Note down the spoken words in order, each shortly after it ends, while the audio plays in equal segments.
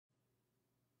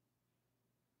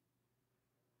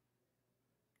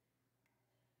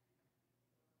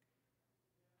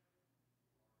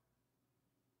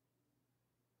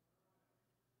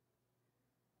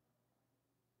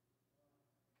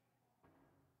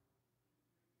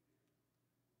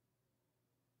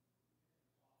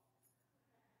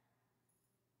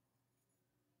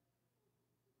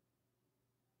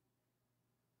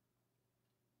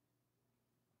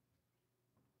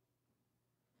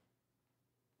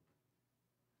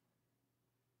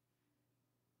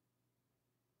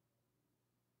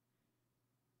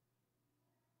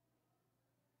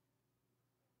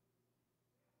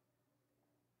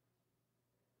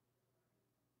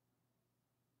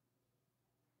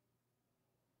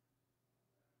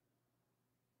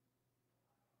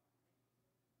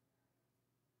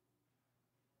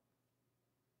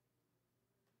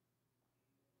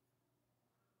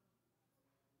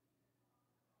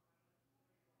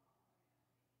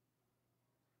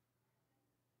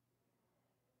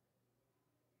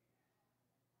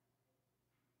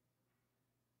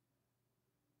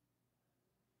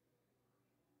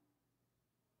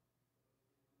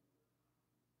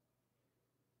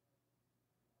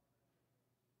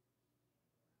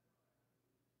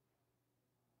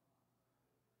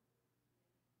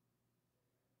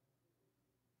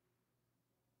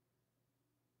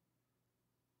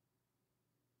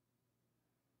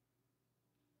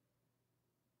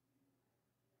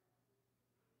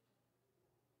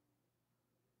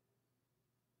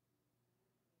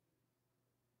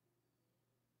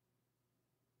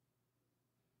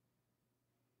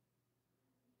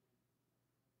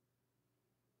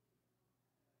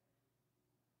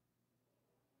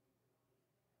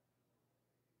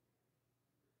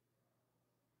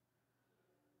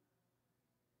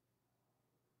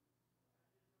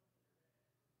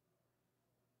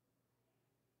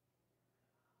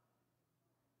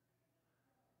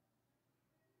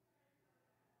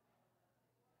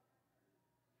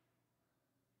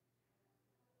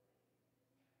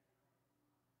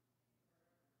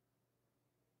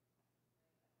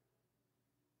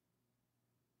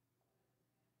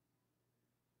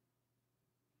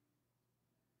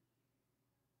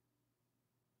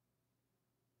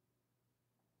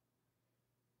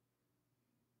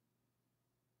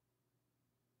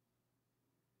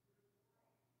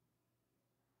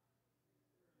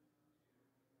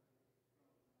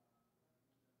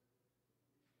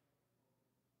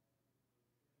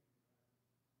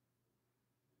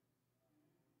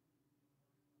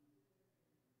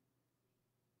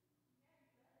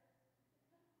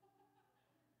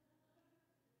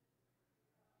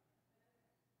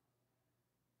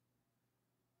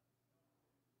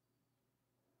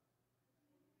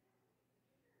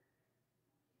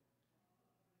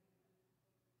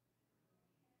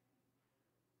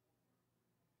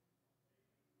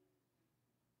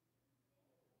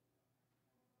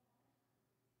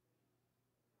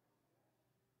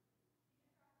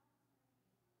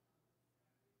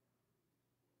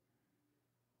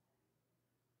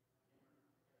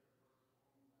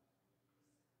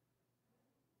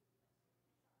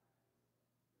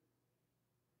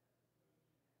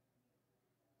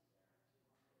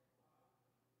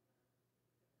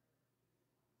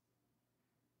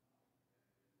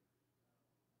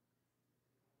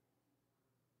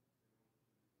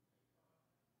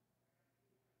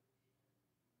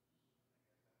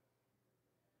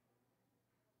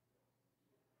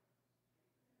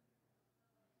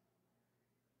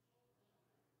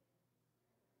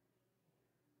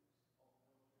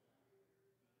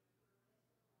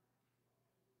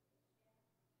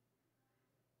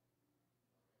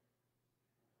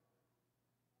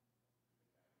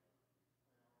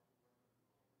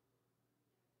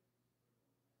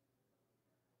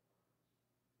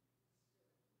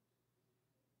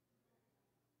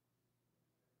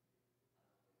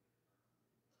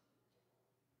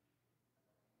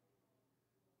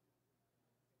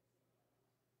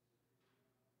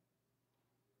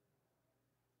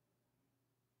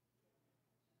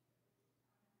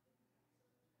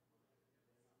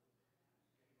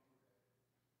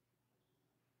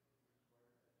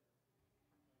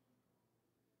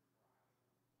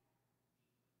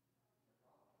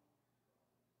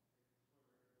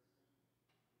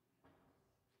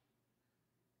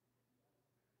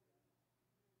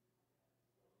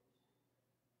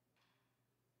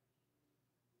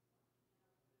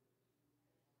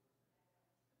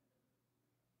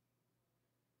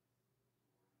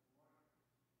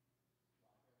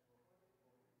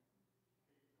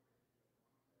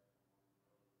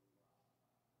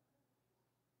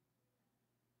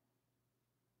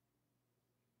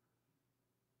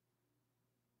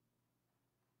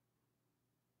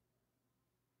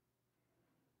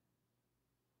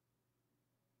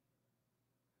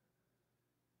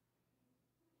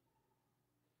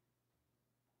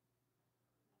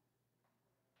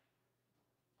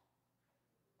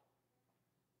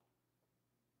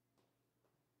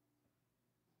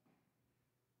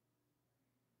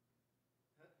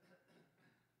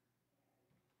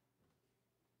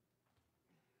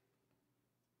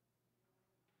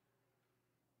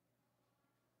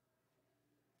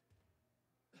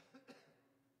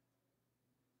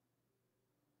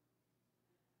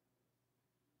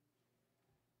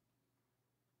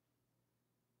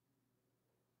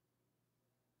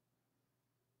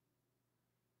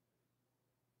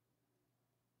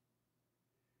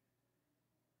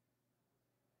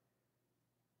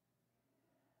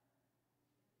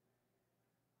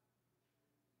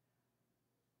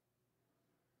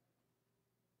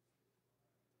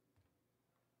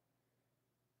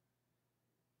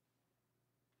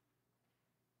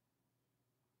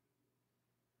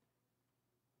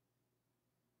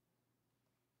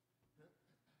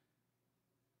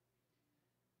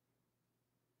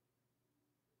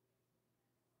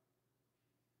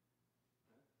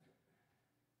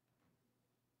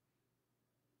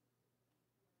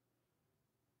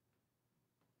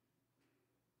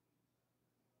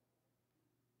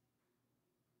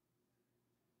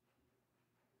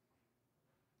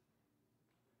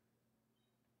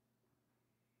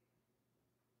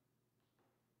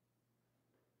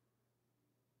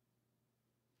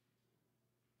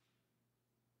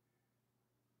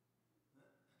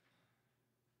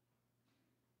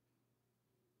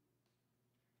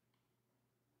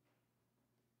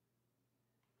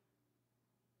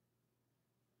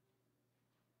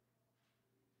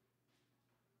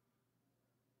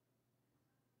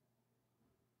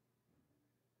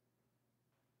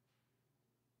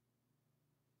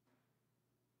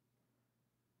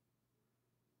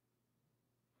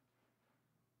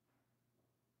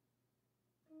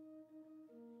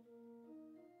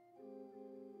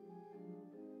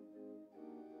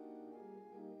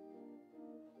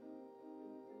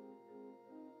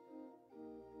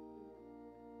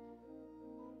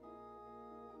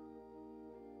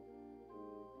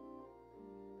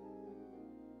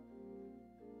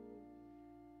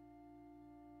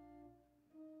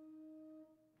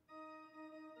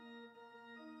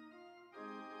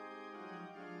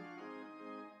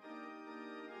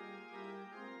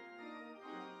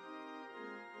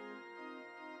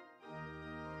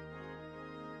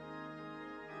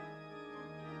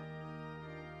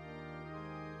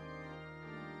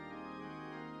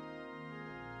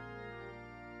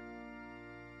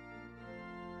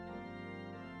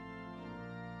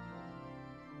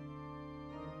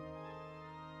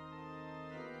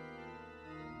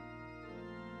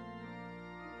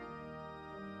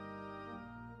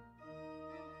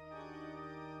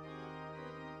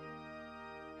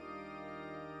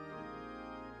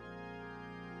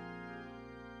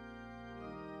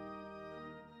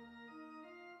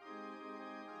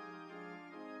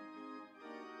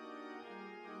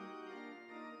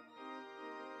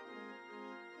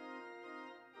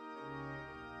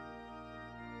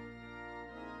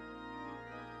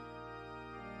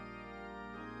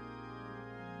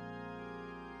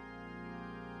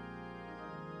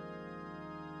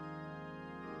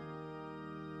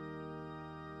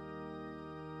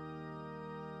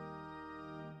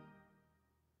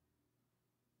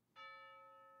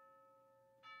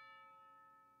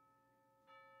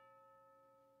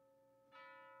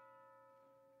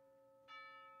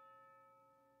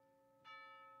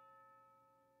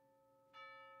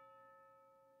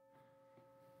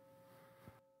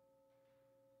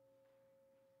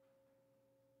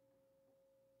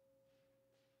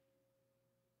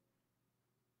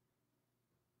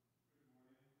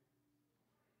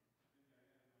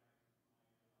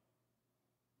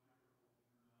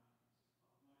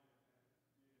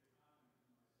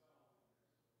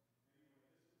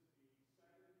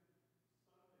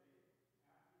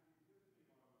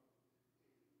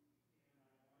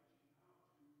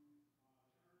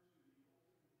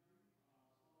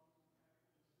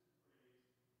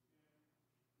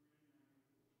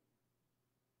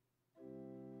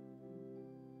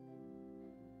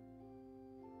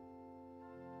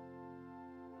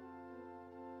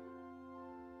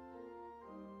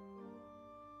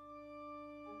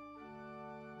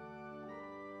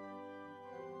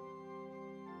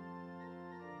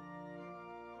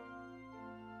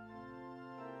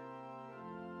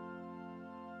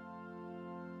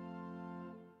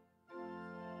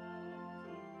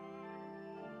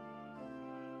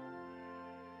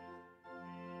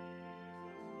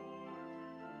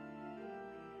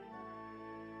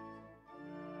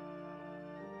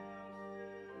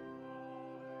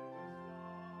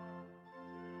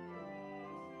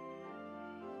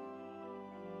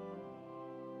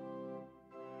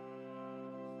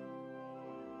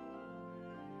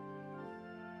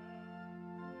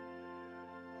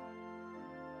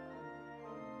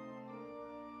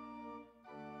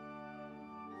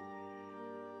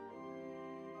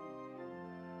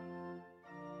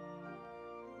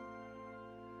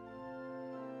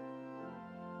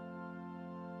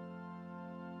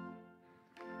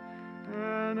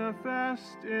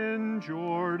manifest in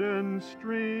Jordan's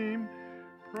stream,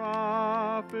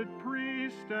 prophet,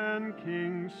 priest, and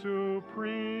king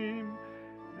supreme,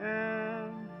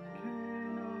 and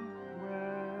Cana,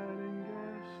 wedding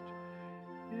guest,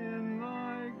 in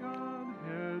thy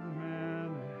Godhead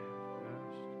manifest.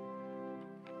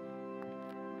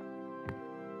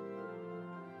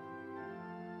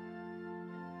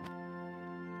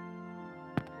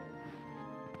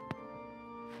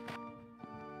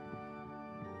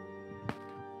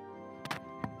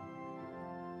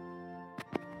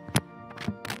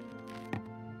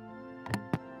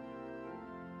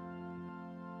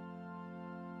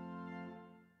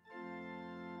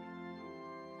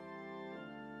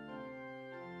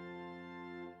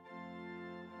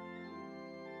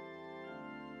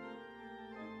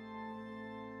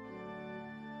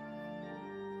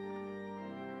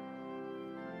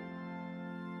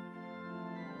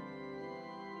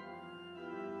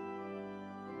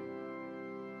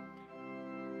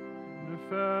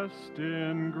 Manifest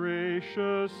in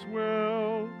gracious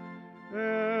will,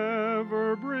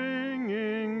 ever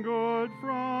bringing good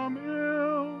from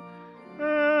ill,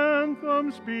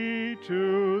 anthems be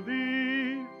to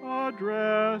thee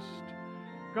addressed,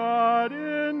 God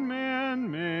in man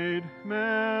made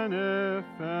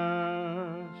manifest.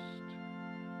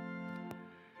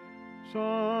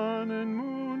 Sun and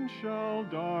moon shall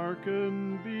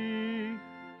darken be,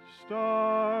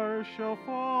 stars shall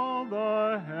fall,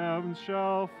 the heavens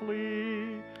shall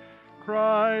flee.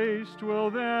 Christ will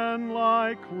then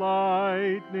like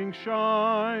lightning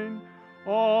shine.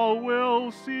 All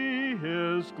will see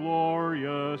his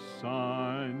glorious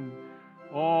sign.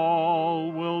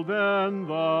 All will then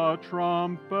the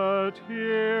trumpet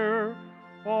hear.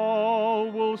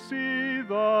 All will see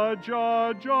the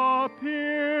judge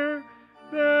appear.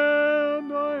 Then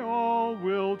by all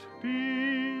wilt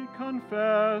be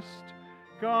confessed,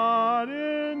 God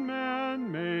in man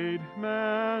made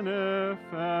manifest.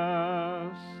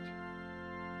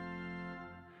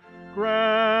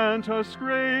 Grant us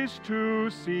grace to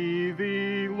see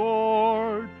thee,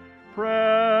 Lord,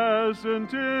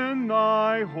 present in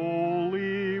thy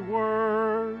holy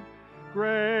word.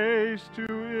 Grace to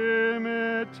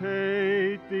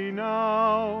imitate thee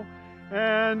now,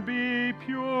 and be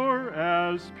pure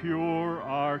as pure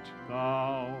art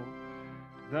thou,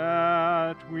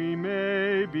 that we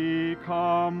may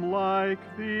become like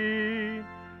thee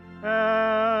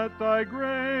at thy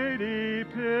great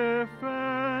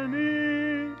Epiphany,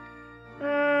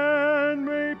 and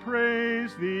may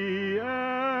praise thee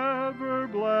ever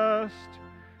blessed,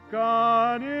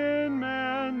 God in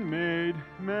man made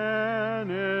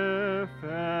manifest.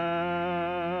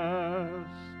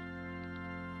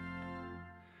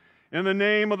 In the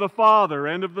name of the Father,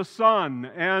 and of the Son,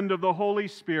 and of the Holy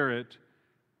Spirit.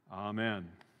 Amen.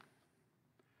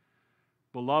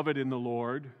 Beloved in the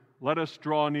Lord, let us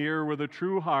draw near with a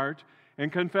true heart and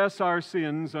confess our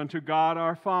sins unto God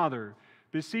our Father,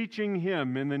 beseeching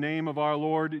Him in the name of our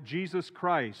Lord Jesus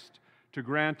Christ to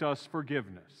grant us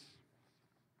forgiveness.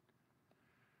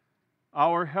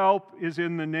 Our help is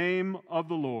in the name of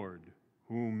the Lord,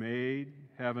 who made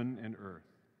heaven and earth.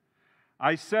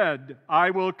 I said,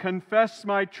 I will confess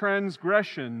my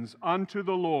transgressions unto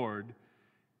the Lord,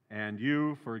 and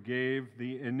you forgave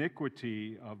the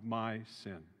iniquity of my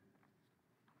sin.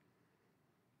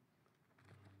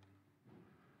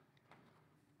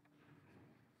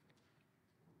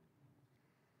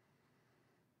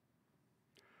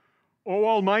 O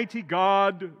Almighty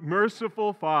God,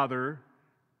 merciful Father,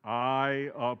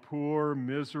 I, a poor,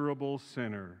 miserable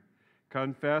sinner,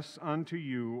 confess unto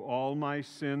you all my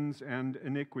sins and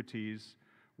iniquities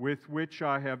with which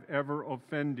I have ever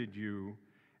offended you,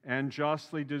 and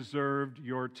justly deserved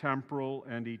your temporal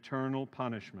and eternal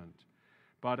punishment.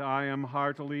 But I am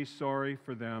heartily sorry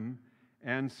for them,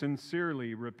 and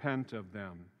sincerely repent of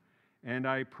them. And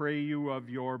I pray you of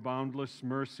your boundless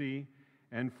mercy,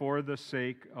 and for the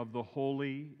sake of the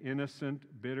holy, innocent,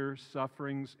 bitter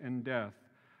sufferings and death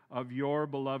of your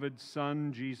beloved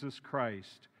Son, Jesus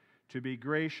Christ, to be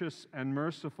gracious and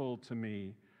merciful to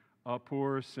me, a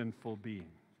poor sinful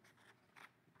being.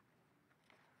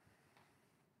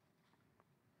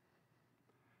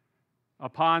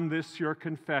 Upon this your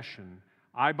confession,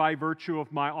 I, by virtue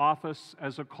of my office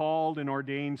as a called and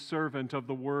ordained servant of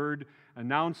the Word,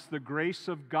 announce the grace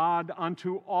of God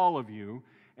unto all of you,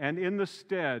 and in the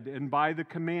stead and by the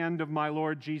command of my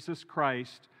Lord Jesus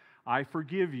Christ, I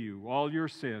forgive you all your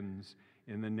sins,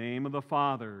 in the name of the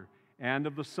Father, and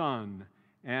of the Son,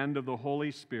 and of the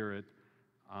Holy Spirit.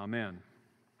 Amen.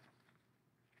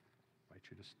 I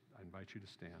invite you to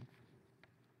stand.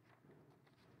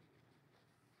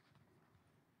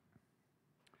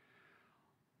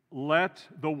 Let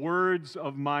the words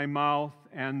of my mouth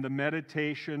and the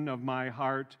meditation of my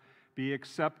heart be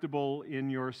acceptable in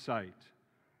your sight,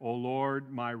 O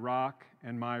Lord, my rock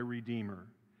and my redeemer.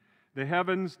 The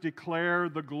heavens declare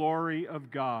the glory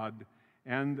of God,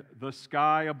 and the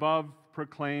sky above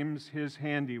proclaims his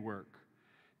handiwork.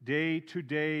 Day to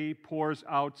day pours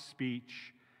out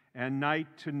speech, and night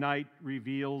to night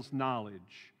reveals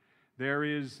knowledge. There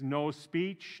is no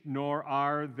speech, nor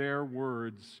are there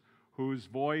words, whose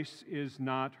voice is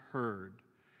not heard.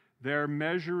 Their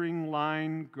measuring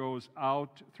line goes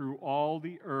out through all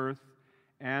the earth,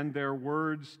 and their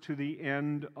words to the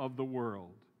end of the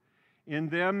world. In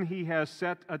them he has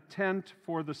set a tent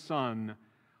for the sun.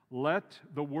 Let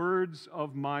the words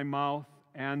of my mouth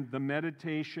and the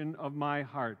meditation of my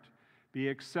heart be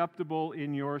acceptable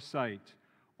in your sight,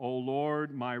 O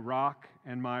Lord, my rock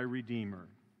and my redeemer.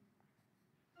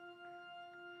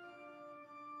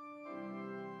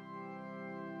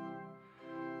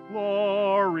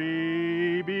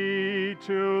 Glory be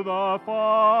to the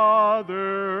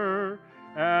Father,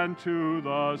 and to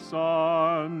the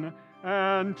Son,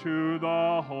 and to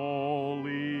the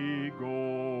Holy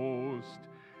Ghost,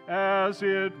 as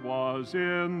it was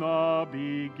in the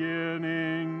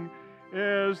beginning,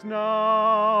 is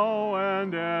now,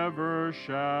 and ever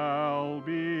shall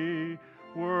be,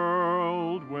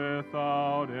 world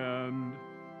without end.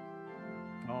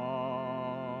 Amen.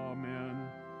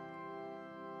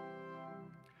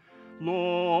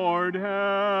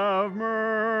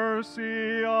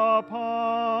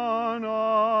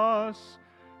 us.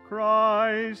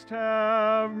 Christ,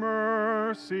 have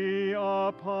mercy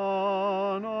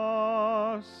upon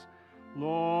us.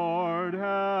 Lord,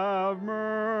 have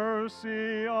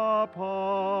mercy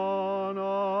upon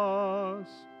us.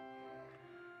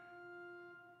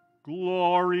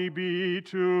 Glory be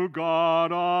to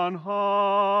God on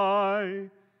high,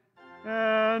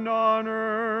 and on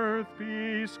earth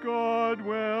peace,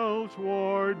 goodwill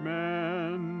toward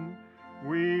men.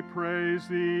 We praise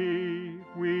Thee,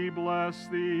 we bless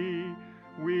Thee,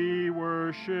 we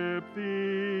worship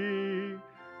Thee.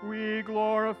 We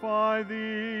glorify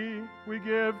Thee, we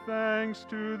give thanks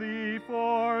to Thee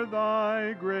for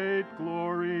Thy great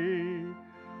glory.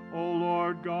 O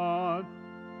Lord God,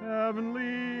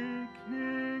 heavenly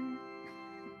King,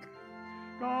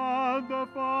 God the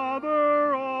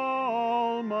Father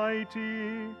Almighty,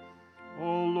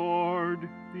 O Lord,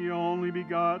 the only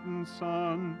begotten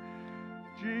Son,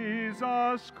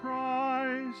 Jesus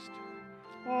Christ,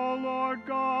 O Lord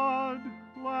God,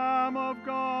 Lamb of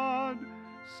God,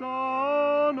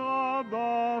 Son of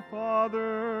the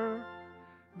Father,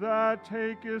 that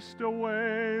takest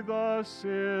away the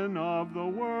sin of the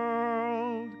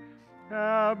world,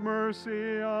 have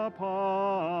mercy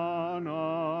upon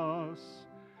us.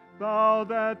 Thou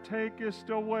that takest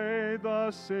away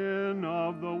the sin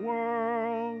of the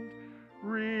world,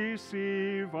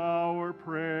 receive our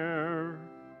prayer.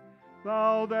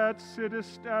 Thou that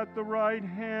sittest at the right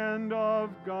hand of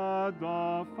God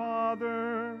the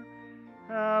Father,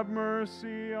 have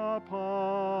mercy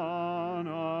upon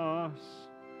us.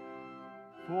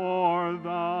 For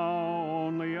Thou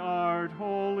only art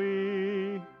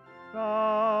holy,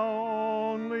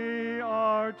 Thou only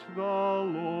art the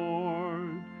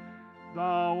Lord,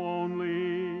 Thou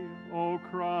only, O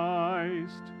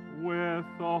Christ, with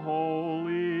the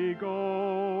Holy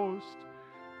Ghost,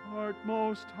 art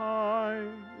most high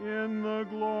in the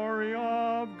glory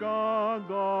of God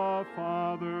the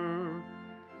Father.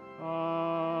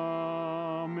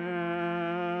 Amen.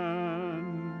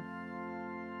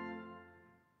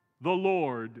 The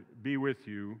Lord be with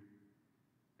you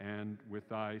and with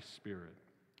thy spirit.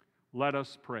 Let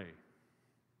us pray.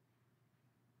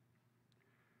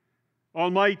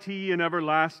 Almighty and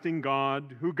everlasting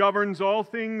God, who governs all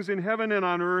things in heaven and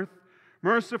on earth,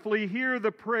 mercifully hear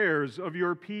the prayers of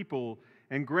your people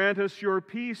and grant us your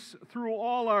peace through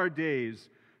all our days,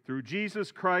 through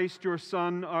Jesus Christ, your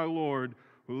Son, our Lord,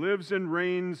 who lives and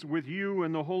reigns with you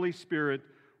and the Holy Spirit,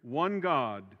 one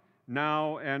God,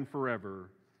 now and forever.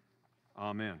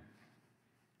 Amen.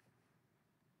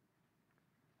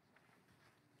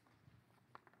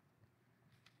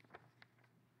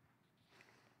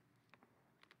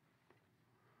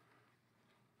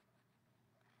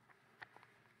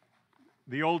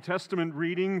 The Old Testament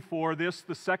reading for this,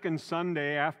 the second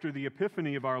Sunday after the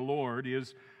Epiphany of our Lord,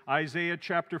 is Isaiah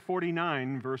chapter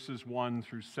 49, verses 1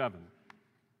 through 7.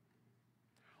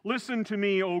 Listen to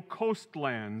me, O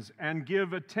coastlands, and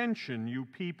give attention, you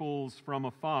peoples from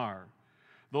afar.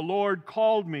 The Lord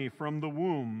called me from the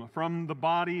womb, from the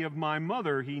body of my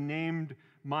mother he named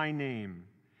my name.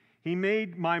 He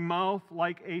made my mouth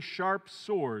like a sharp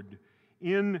sword.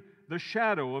 In the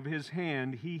shadow of his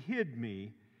hand he hid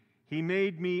me. He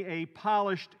made me a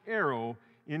polished arrow.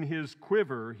 In his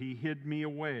quiver he hid me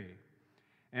away.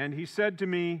 And he said to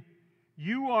me,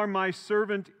 You are my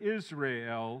servant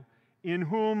Israel, in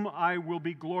whom I will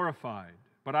be glorified.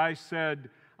 But I said,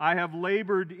 I have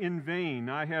labored in vain.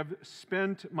 I have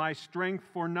spent my strength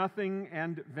for nothing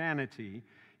and vanity.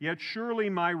 Yet surely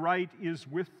my right is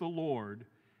with the Lord,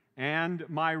 and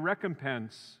my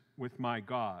recompense with my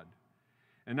God.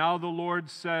 And now the Lord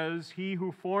says, He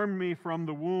who formed me from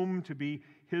the womb to be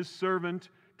his servant,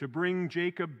 to bring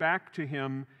Jacob back to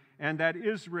him, and that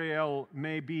Israel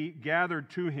may be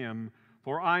gathered to him,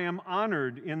 for I am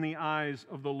honored in the eyes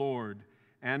of the Lord,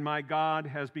 and my God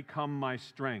has become my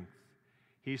strength.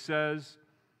 He says,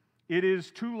 It is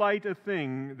too light a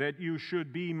thing that you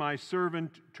should be my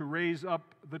servant to raise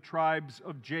up the tribes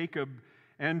of Jacob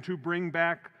and to bring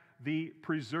back the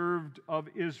preserved of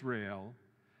Israel.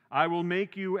 I will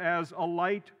make you as a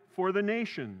light for the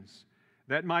nations,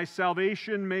 that my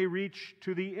salvation may reach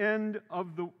to the end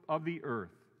of the earth.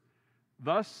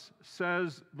 Thus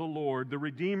says the Lord, the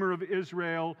Redeemer of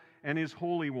Israel and his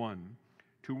Holy One,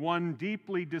 to one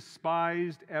deeply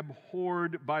despised,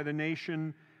 abhorred by the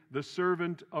nation, the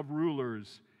servant of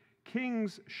rulers.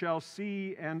 Kings shall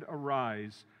see and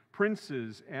arise,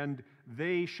 princes, and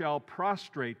they shall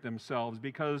prostrate themselves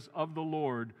because of the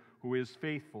Lord who is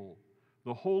faithful,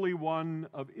 the Holy One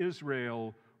of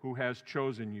Israel who has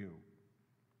chosen you.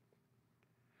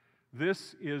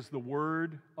 This is the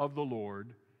word of the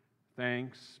Lord.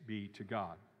 Thanks be to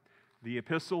God. The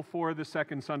epistle for the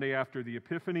second Sunday after the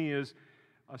Epiphany is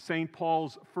St.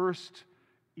 Paul's first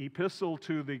epistle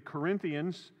to the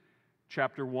Corinthians,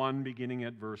 chapter 1, beginning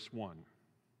at verse 1.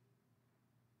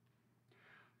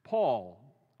 Paul,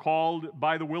 called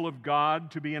by the will of God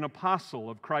to be an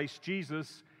apostle of Christ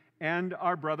Jesus, and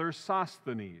our brother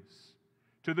Sosthenes,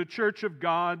 to the church of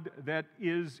God that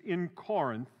is in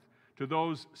Corinth, to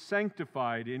those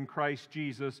sanctified in Christ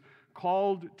Jesus,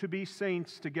 called to be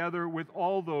saints, together with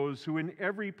all those who in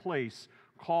every place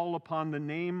call upon the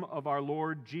name of our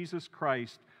Lord Jesus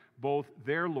Christ, both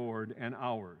their Lord and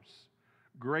ours.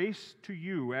 Grace to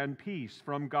you and peace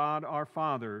from God our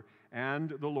Father and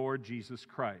the Lord Jesus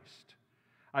Christ.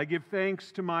 I give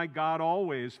thanks to my God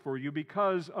always for you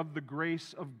because of the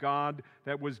grace of God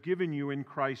that was given you in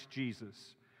Christ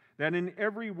Jesus, that in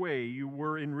every way you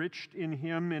were enriched in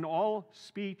him in all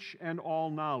speech and all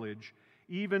knowledge,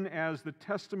 even as the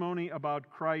testimony about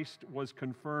Christ was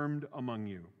confirmed among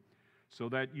you, so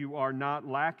that you are not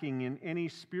lacking in any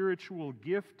spiritual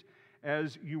gift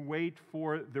as you wait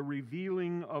for the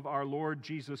revealing of our Lord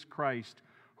Jesus Christ,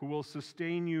 who will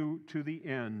sustain you to the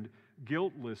end,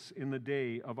 guiltless in the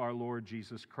day of our Lord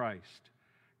Jesus Christ.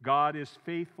 God is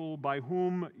faithful, by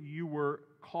whom you were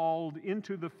called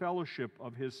into the fellowship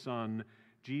of his Son,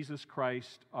 Jesus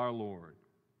Christ our Lord.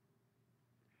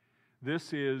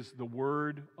 This is the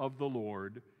word of the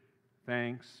Lord.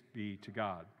 Thanks be to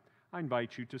God. I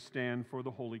invite you to stand for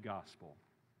the Holy Gospel.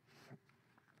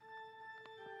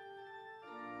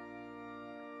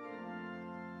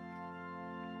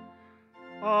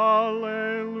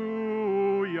 Alleluia,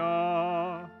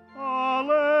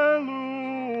 alleluia,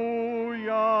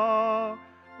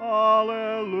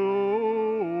 alleluia.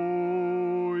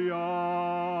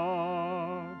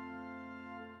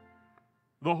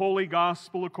 The Holy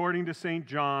Gospel according to St.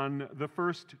 John, the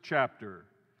first chapter.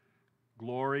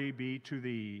 Glory be to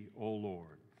thee, O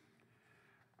Lord.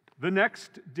 The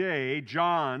next day,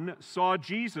 John saw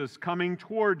Jesus coming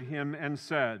toward him and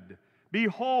said,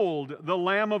 "Behold, the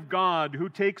Lamb of God who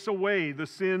takes away the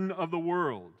sin of the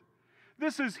world.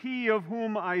 This is he of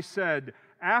whom I said,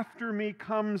 after me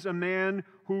comes a man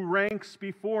who ranks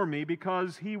before me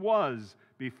because he was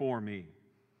before me.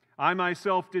 I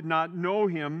myself did not know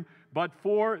him, but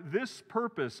for this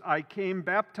purpose I came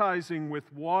baptizing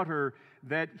with water,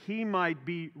 that he might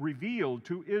be revealed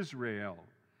to Israel."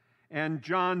 And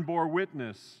John bore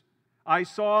witness, "I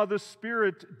saw the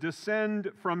Spirit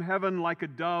descend from heaven like a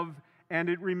dove, and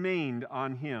it remained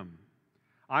on him.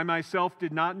 I myself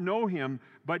did not know him,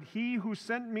 but he who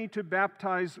sent me to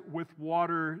baptize with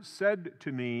water said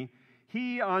to me,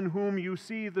 'He on whom you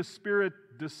see the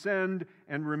Spirit descend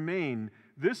and remain,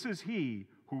 this is he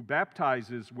who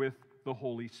baptizes with the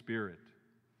Holy Spirit.'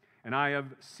 And I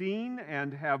have seen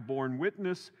and have borne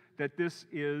witness that this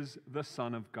is the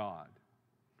Son of God."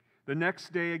 The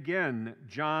next day again,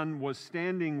 John was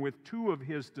standing with two of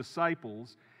his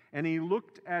disciples, and he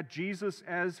looked at Jesus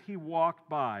as he walked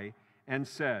by and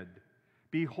said,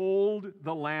 "Behold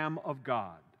the Lamb of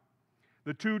God."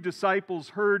 The two disciples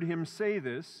heard him say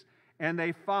this, and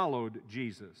they followed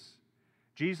Jesus.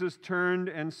 Jesus turned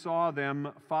and saw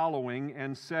them following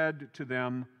and said to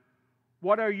them,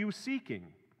 "What are you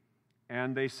seeking?"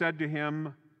 And they said to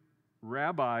him,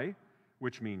 "Rabbi,"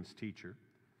 which means teacher,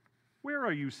 "where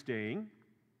are you staying?"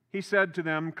 He said to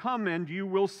them, "Come and you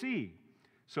will see."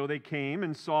 So they came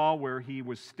and saw where he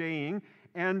was staying,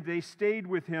 and they stayed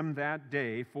with him that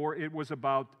day, for it was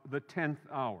about the 10th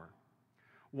hour.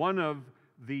 One of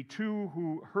the two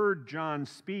who heard John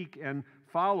speak and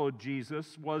followed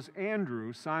Jesus was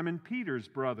Andrew, Simon Peter's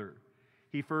brother.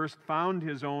 He first found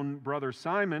his own brother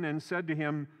Simon and said to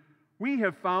him, "We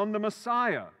have found the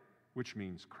Messiah," which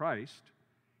means Christ.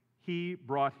 He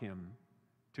brought him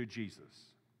to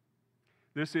Jesus.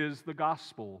 This is the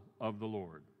gospel of the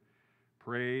Lord.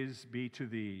 Praise be to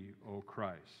thee, O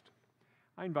Christ.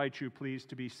 I invite you, please,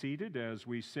 to be seated as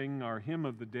we sing our hymn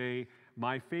of the day,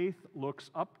 "My Faith Looks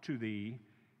Up to Thee,"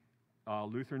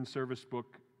 Lutheran Service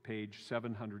Book, page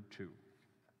 702.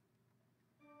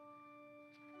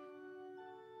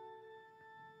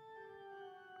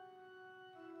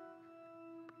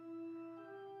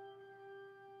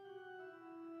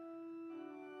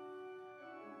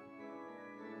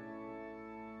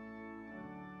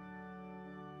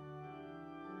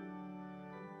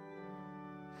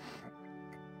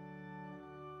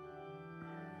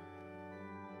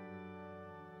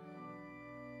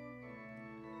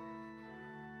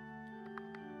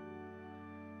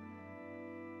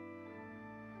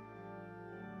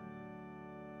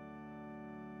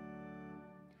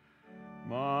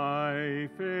 My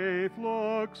faith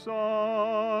looks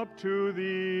up to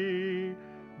thee,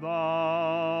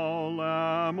 thou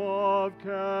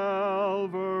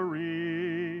Calvary,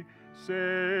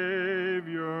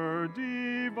 Savior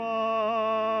divine.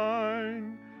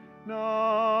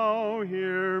 Now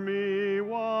hear me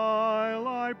while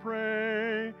I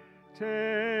pray,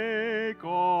 take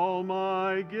all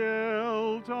my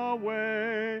guilt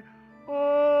away.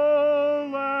 Oh,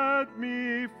 let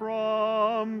me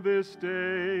from this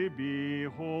day be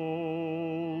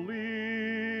wholly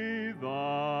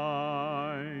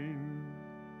thine.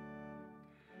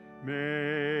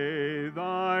 May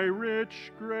thy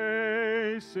rich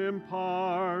grace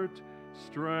impart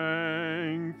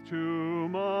strength to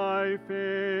my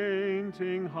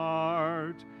fainting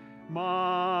heart,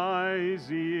 my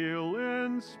zeal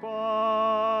inspire.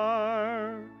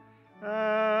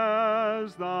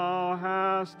 As thou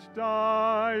hast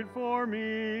died for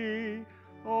me,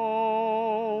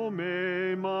 oh,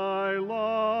 may my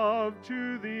love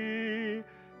to thee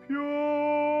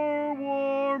pure,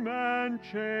 warm, and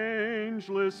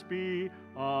changeless be,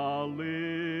 a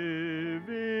living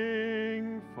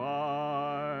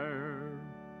fire.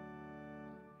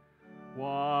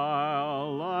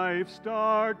 While life's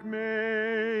dark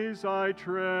maze I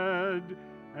tread,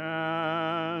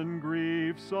 and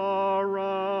griefs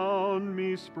around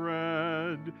me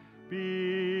spread,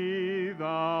 be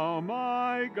thou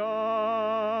my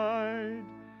guide.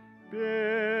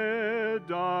 Bid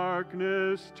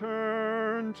darkness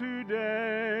turn to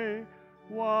day,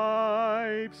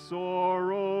 wipe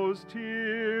sorrow's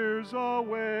tears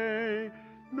away,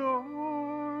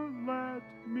 nor let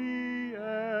me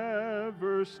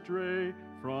ever stray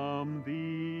from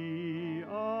thee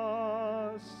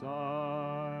aside.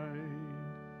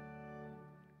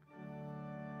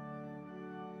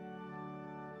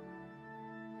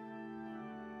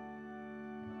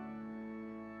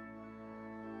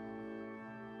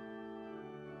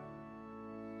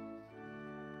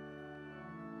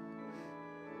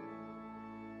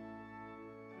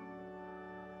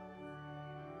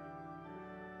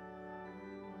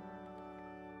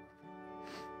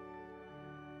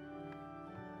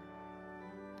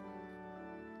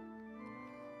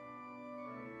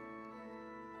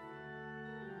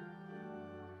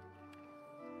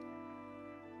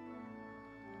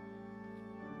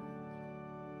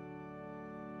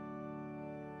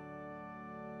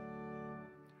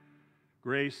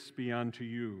 Grace be unto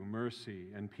you, mercy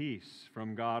and peace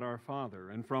from God our Father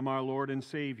and from our Lord and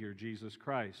Savior, Jesus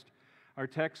Christ. Our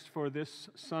text for this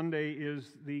Sunday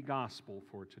is the Gospel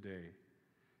for today,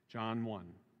 John 1,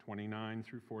 29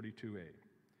 through 42a.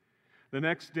 The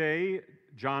next day,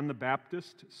 John the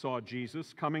Baptist saw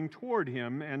Jesus coming toward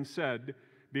him and said,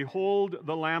 "Behold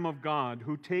the Lamb of God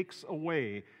who takes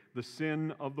away the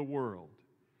sin of the world.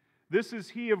 This is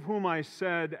he of whom I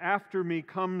said, after me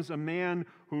comes a man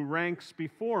who ranks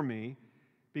before me,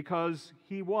 because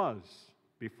he was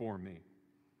before me.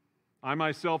 I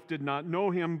myself did not know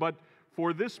him, but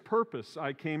for this purpose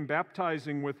I came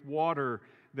baptizing with water,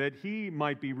 that he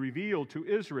might be revealed to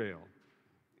Israel."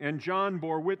 And John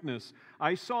bore witness,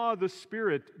 "I saw the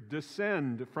Spirit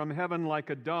descend from heaven like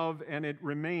a dove, and it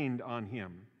remained on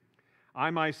him.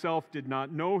 I myself did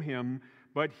not know him,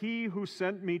 but he who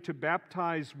sent me to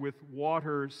baptize with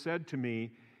water said to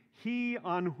me, 'He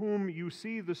on whom you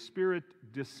see the Spirit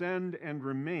descend and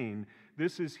remain,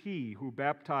 this is he who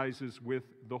baptizes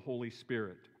with the Holy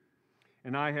Spirit.'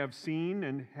 And I have seen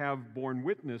and have borne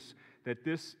witness that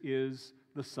this is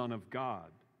the Son of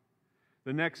God."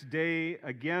 The next day,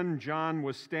 again, John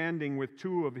was standing with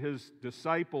two of his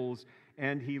disciples,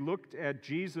 and he looked at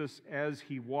Jesus as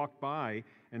he walked by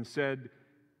and said,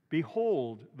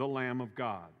 "Behold the Lamb of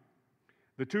God."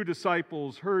 The two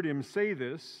disciples heard him say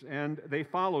this, and they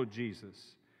followed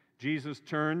Jesus. Jesus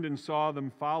turned and saw them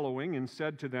following and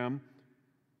said to them,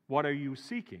 "What are you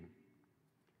seeking?"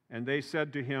 And they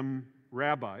said to him,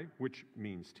 "Rabbi," which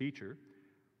means teacher,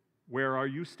 "where are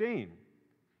you staying?"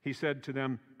 He said to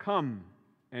them, "Come,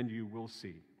 and you will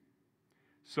see."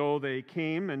 So they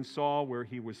came and saw where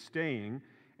he was staying,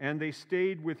 and they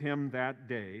stayed with him that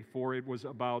day, for it was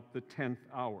about the 10th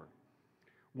hour.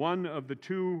 One of the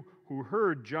two who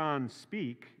heard John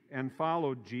speak and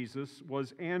followed Jesus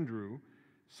was Andrew,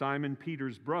 Simon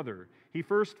Peter's brother. He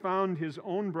first found his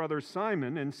own brother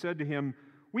Simon and said to him,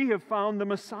 "We have found the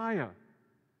Messiah,"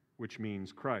 which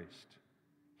means Christ.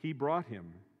 He brought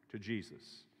him to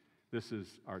Jesus. This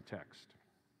is our text.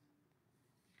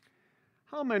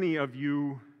 How many of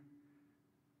you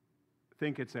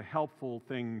think it's a helpful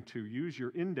thing to use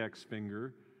your index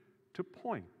finger to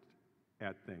point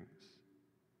at things?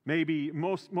 Maybe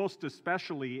most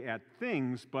especially at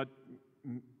things, but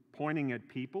pointing at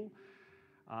people.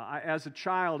 As a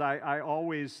child, I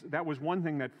always, that was one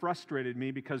thing that frustrated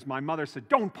me because my mother said,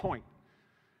 "Don't point."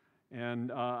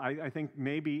 And I think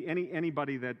maybe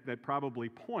anybody that probably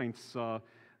points,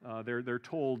 they're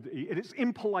told it is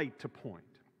impolite to point.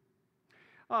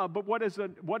 But what is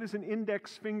an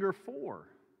index finger for?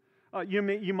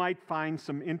 You might find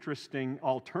some interesting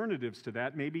alternatives to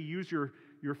that. Maybe use your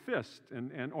fist,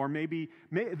 or maybe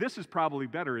this is probably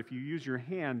better. If you use your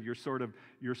hand, you're sort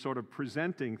of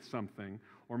presenting something,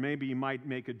 or maybe you might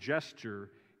make a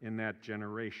gesture in that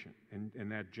generation, in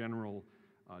that general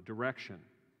direction.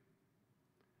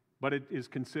 But it is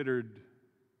considered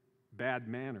bad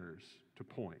manners to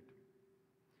point.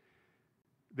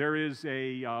 There is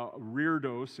a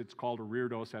reredos, it's called a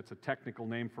reredos, that's a technical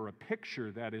name for a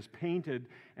picture that is painted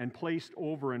and placed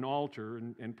over an altar,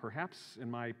 and perhaps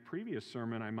in my previous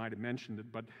sermon I might have mentioned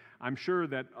it, but I'm sure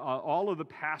that all of the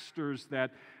pastors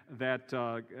that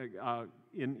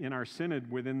in our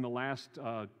synod within the last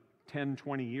 10,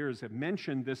 20 years have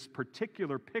mentioned this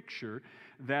particular picture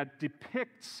that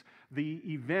depicts the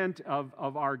event of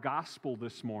our gospel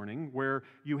this morning, where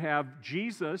you have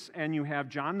Jesus and you have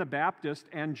John the Baptist,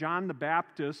 and John the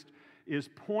Baptist is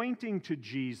pointing to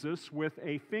Jesus with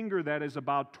a finger that is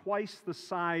about twice the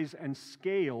size and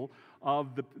scale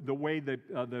of the way that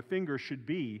the finger should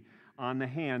be on the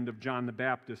hand of John the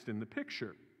Baptist in the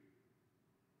picture.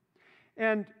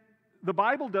 And the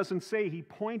Bible doesn't say he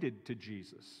pointed to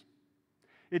Jesus.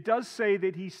 It does say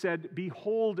that he said,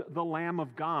 "Behold the Lamb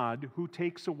of God who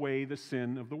takes away the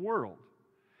sin of the world."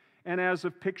 And as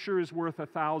a picture is worth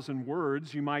 1,000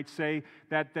 words, you might say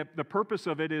that the purpose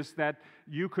of it is that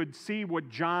you could see what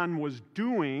John was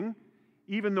doing,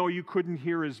 even though you couldn't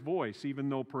hear his voice, even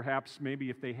though perhaps maybe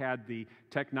if they had the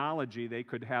technology, they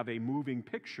could have a moving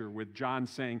picture with John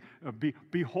saying,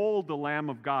 "Behold the Lamb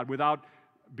of God," without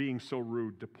being so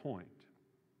rude to point.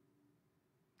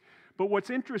 But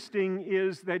what's interesting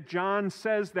is that John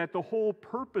says that the whole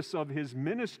purpose of his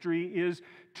ministry is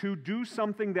to do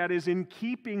something that is in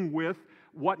keeping with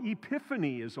what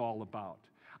Epiphany is all about.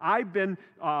 I've been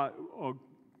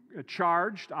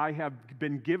charged, I have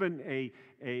been given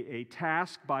a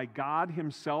task by God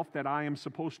himself that I am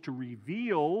supposed to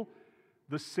reveal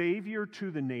the Savior to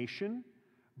the nation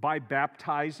by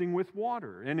baptizing with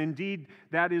water. And indeed,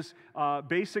 that is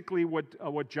basically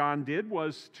what John did,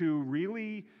 was to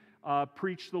really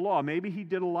preach the law. Maybe he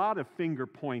did a lot of finger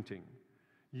pointing.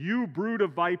 "You brood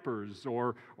of vipers,"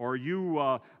 or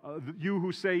you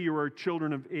who say you are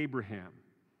children of Abraham.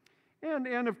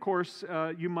 And of course,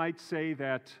 you might say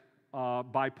that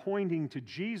by pointing to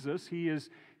Jesus, he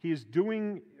is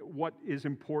doing what is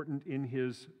important in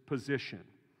his position.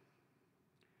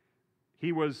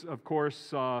 He was, of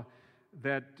course, as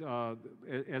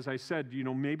I said,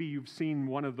 maybe you've seen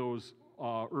one of those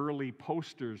early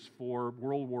posters for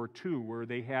World War II where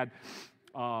they had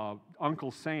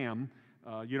Uncle Sam.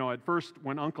 At first,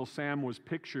 when Uncle Sam was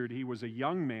pictured, he was a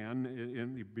young man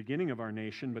in the beginning of our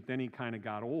nation, but then he kind of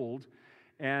got old.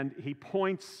 And he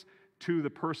points to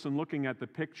the person looking at the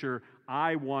picture,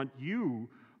 "I want you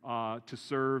to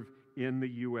serve in the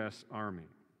U.S. Army."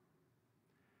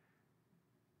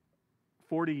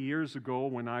 40 years ago,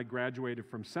 when I graduated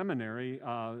from seminary,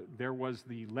 there was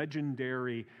the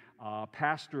legendary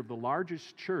pastor of the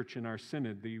largest church in our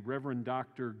synod, the Reverend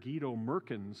Dr. Guido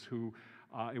Merkins, who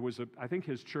I think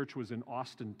his church was in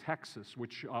Austin, Texas,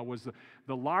 which was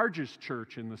the largest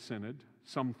church in the synod,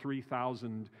 some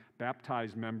 3,000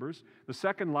 baptized members. The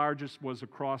second largest was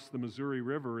across the Missouri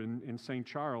River in St.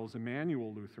 Charles,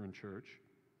 Emmanuel Lutheran Church.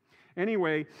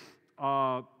 Anyway,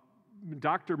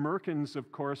 Dr. Merkins,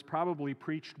 of course, probably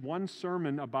preached one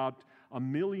sermon about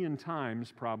 1,000,000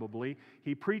 times, probably.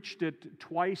 He preached it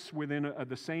twice within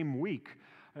the same week.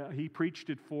 He preached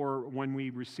it for when we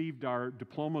received our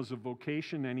diplomas of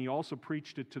vocation, and he also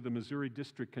preached it to the Missouri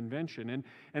District Convention.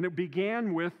 And it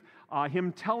began with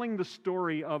him telling the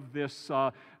story of this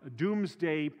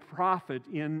doomsday prophet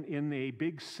in a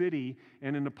big city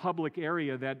and in a public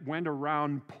area that went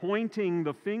around pointing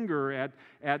the finger at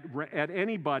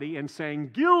anybody and saying,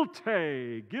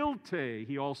 "Guilty, guilty."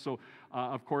 He also,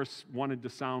 of course, wanted to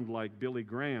sound like Billy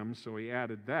Graham, so he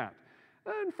added that.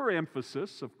 And for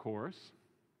emphasis, of course.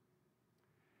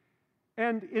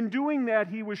 And in doing that,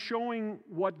 he was showing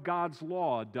what God's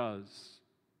law does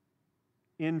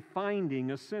in finding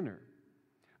a sinner.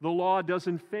 The law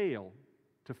doesn't fail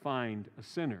to find a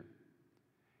sinner.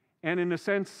 And in a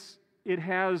sense, it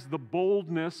has the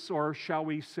boldness, or shall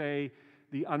we say,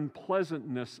 the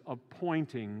unpleasantness of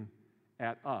pointing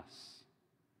at us.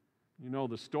 You know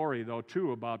the story, though,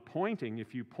 too, about pointing.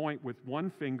 If you point with one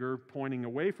finger pointing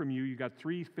away from you, you got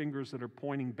 3 fingers that are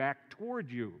pointing back toward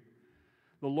you.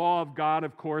 The law of God,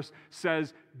 of course,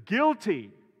 says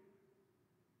guilty.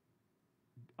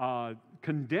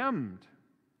 condemned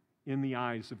in the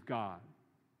eyes of God.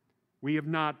 We have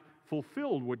not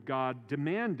fulfilled what God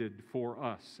demanded for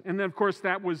us. And then, of course,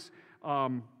 that was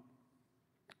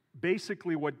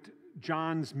basically what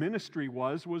John's ministry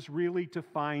was really to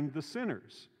find the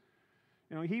sinners.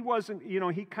 He wasn't,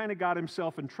 he kind of got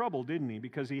himself in trouble, didn't he?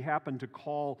 Because he happened to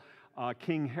call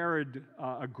King Herod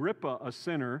Agrippa a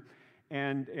sinner,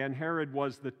 and Herod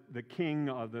was the king,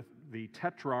 the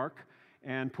tetrarch,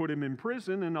 and put him in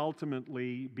prison and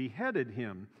ultimately beheaded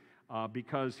him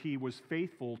because he was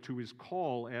faithful to his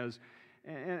call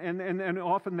and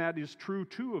often that is true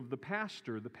too of the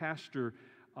pastor. The pastor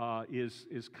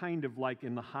is kind of like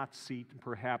in the hot seat,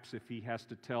 perhaps, if he has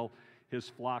to tell his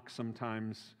flock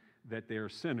sometimes that they are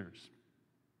sinners.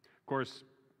 Of course,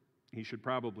 he should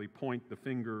probably point the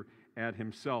finger at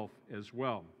himself as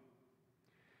well.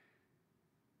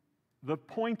 The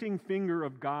pointing finger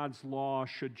of God's law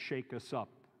should shake us up,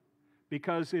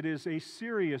 because it is a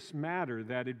serious matter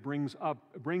that it brings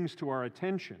to our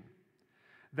attention.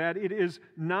 That it is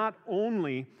not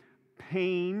only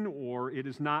pain, or it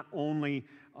is not only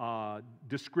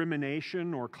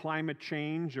discrimination or climate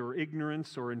change or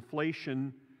ignorance or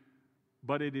inflation,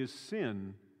 but it is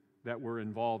sin that we're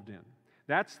involved in.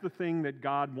 That's the thing that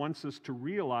God wants us to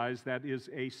realize that is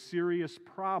a serious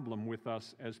problem with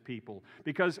us as people.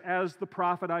 Because as the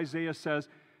prophet Isaiah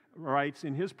writes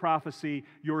in his prophecy,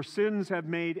 your sins have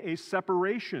made a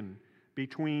separation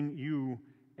between you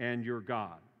and your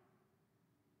God.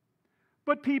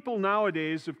 But people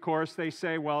nowadays, of course, they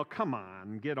say, well, come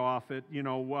on, get off it.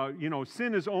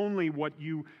 Sin is only what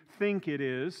you think it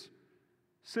is.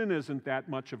 Sin isn't that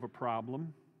much of a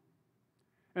problem.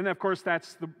 And of course,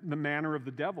 that's the manner of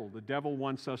the devil. The devil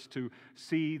wants us to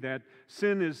see that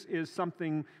sin is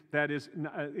something that is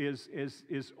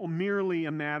merely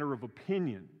a matter of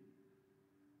opinion,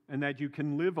 and that you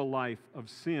can live a life of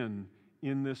sin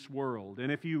in this world.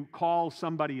 And if you call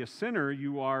somebody a sinner,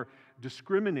 you are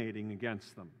discriminating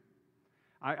against them.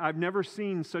 I've never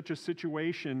seen such a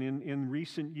situation in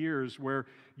recent years where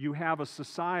you have a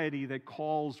society that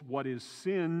calls what is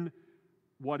sin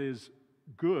what is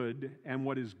good, and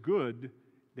what is good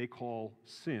they call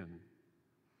sin.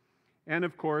 And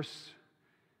of course,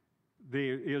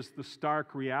 there is the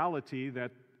stark reality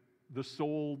that the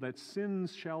soul that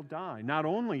sins shall die, not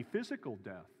only physical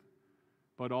death,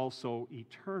 but also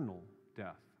eternal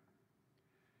death.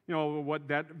 What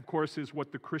that, of course, is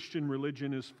what the Christian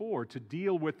religion is for, to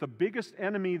deal with the biggest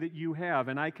enemy that you have.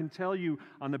 And I can tell you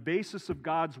on the basis of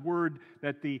God's Word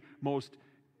that the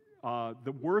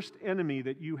worst enemy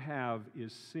that you have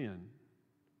is sin.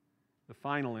 The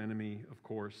final enemy, of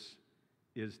course,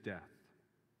 is death.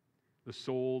 The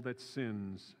soul that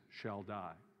sins shall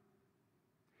die.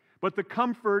 But the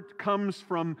comfort comes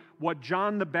from what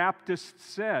John the Baptist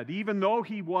said. Even though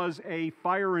he was a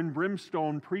fire and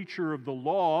brimstone preacher of the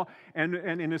law and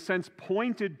in a sense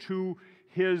pointed to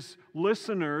his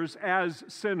listeners as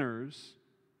sinners,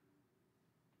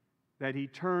 that he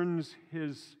turns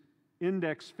his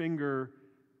index finger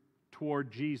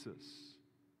toward Jesus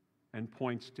and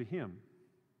points to him.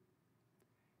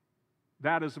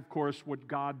 That is, of course, what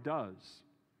God does.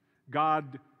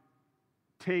 God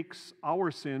takes our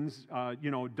sins,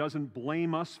 doesn't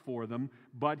blame us for them,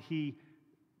 but he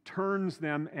turns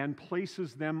them and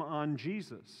places them on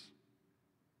Jesus.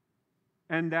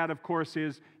 And that, of course,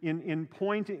 is in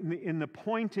the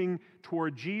pointing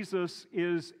toward Jesus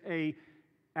is an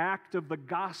act of the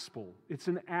gospel. It's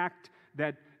an act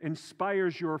that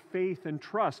inspires your faith and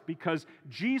trust, because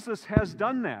Jesus has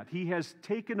done that. He has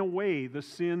taken away the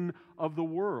sin of the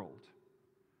world.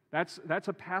 That's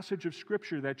a passage of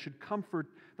Scripture that should comfort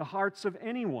the hearts of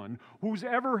anyone who's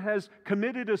ever has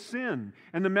committed a sin.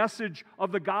 And the message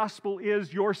of the gospel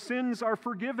is your sins are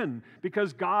forgiven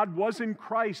because God was in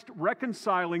Christ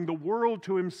reconciling the world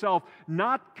to himself,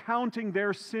 not counting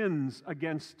their sins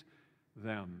against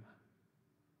them.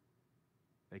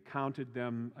 They counted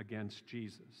them against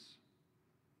Jesus.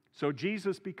 So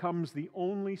Jesus becomes the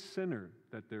only sinner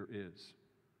that there is.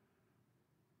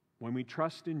 When we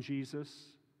trust in Jesus,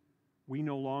 we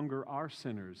no longer are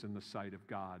sinners in the sight of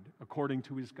God. According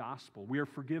to his gospel, we are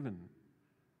forgiven.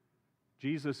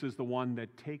 Jesus is the one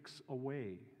that takes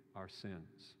away our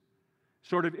sins.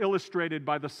 Sort of illustrated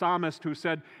by the psalmist who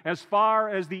said, as far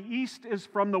as the east is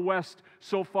from the west,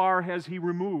 so far has he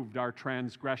removed our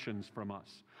transgressions from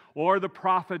us. Or the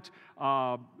prophet,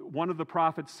 one of the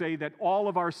prophets say that all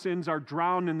of our sins are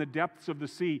drowned in the depths of the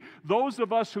sea. Those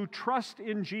of us who trust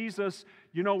in Jesus,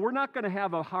 we're not going to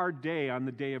have a hard day on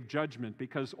the day of judgment,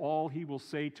 because all he will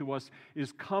say to us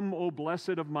is, come, O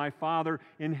blessed of my Father,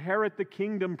 inherit the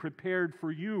kingdom prepared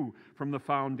for you from the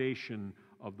foundation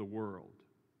of the world.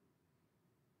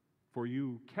 For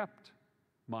you kept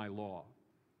my law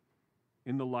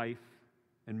in the life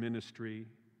and ministry,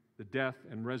 the death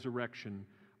and resurrection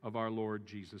of our Lord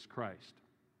Jesus Christ.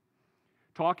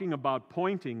 Talking about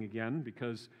pointing again,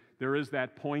 because there is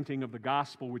that pointing of the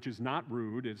gospel which is not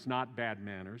rude, it's not bad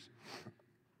manners.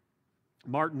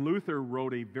 Martin Luther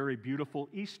wrote a very beautiful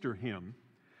Easter hymn.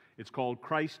 It's called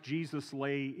 "Christ Jesus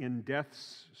Lay in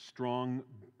Death's Strong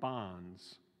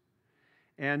Bonds."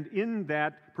 And in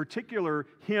that particular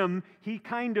hymn, he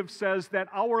kind of says that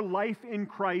our life in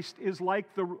Christ is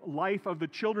like the life of the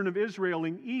children of Israel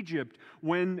in Egypt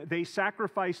when they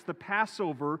sacrificed the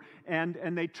Passover and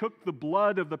they took the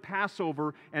blood of the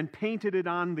Passover and painted it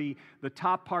on the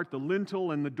top part, the lintel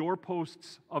and the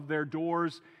doorposts of their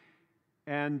doors.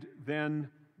 And then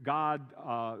God,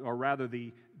 or rather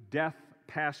the death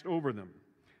passed over them.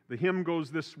 The hymn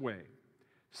goes this way: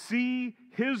 "See,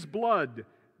 his blood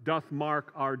doth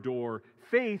mark our door.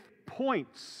 Faith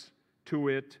points to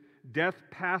it. Death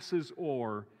passes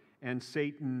o'er, and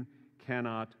Satan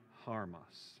cannot harm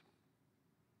us."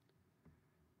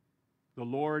 The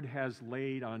Lord has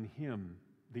laid on him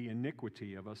the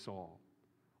iniquity of us all.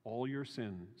 All your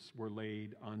sins were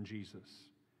laid on Jesus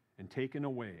and taken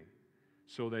away,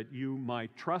 so that you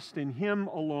might trust in him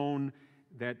alone,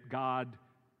 that God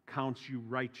counts you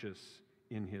righteous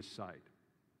in his sight.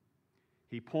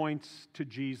 He points to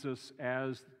Jesus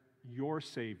as your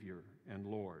Savior and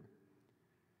Lord.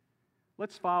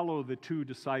 Let's follow the two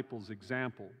disciples'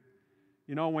 example.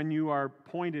 You know, when you are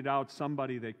pointed out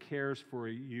somebody that cares for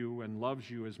you and loves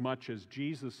you as much as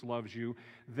Jesus loves you,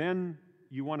 then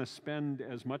you want to spend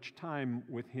as much time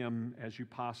with him as you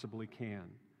possibly can.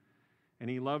 And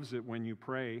he loves it when you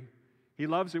pray. He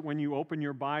loves it when you open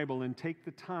your Bible and take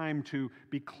the time to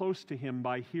be close to him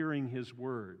by hearing his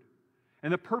word.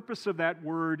 And the purpose of that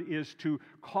word is to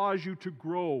cause you to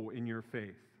grow in your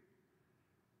faith.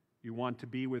 You want to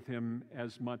be with him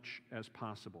as much as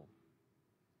possible.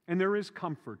 And there is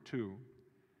comfort too.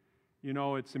 You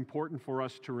know, it's important for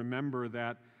us to remember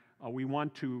that we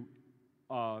want to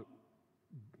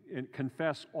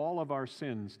confess all of our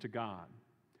sins to God.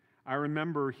 I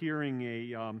remember hearing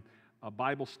a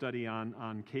Bible study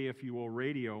on KFUO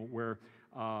radio where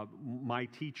my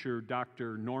teacher,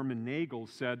 Dr. Norman Nagel,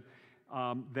 said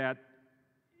that,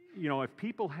 you know, if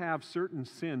people have certain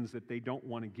sins that they don't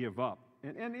want to give up,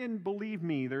 and believe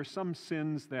me, there's some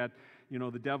sins that, you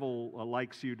know, the devil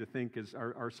likes you to think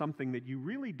are something that you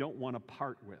really don't want to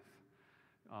part with.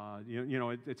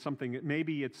 It's something that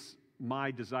maybe it's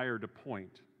my desire to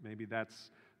point. Maybe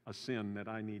that's a sin that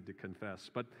I need to confess.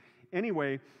 But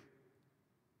anyway,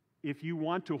 if you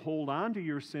want to hold on to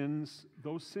your sins,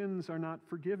 those sins are not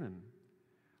forgiven.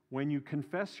 When you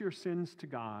confess your sins to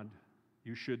God,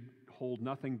 you should hold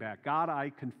nothing back. God,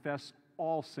 I confess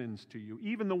all sins to you,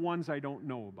 even the ones I don't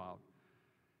know about.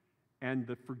 And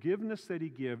the forgiveness that he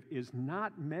gives is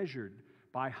not measured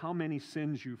by how many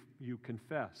sins you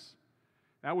confess.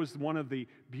 That was one of the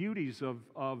beauties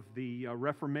of the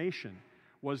Reformation,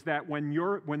 was that when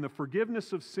the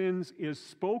forgiveness of sins is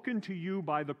spoken to you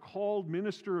by the called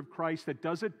minister of Christ that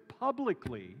does it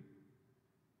publicly,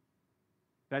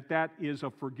 that is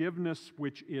a forgiveness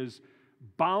which is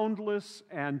boundless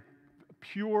and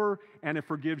pure, and it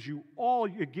forgives you all.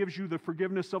 It gives you the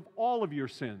forgiveness of all of your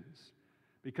sins,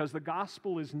 because the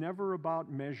gospel is never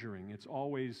about measuring. It's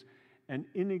always an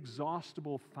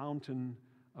inexhaustible fountain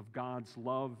of God's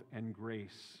love and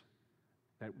grace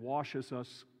that washes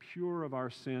us pure of our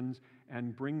sins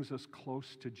and brings us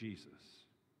close to Jesus.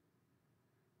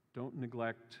 Don't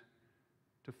neglect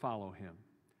to follow him.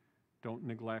 Don't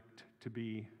neglect to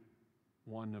be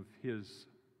one of his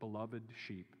beloved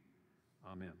sheep.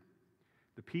 Amen.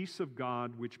 The peace of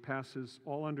God, which passes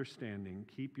all understanding,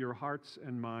 keep your hearts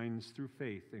and minds through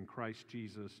faith in Christ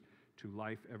Jesus to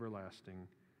life everlasting.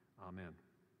 Amen.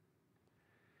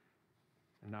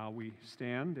 And now we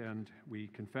stand and we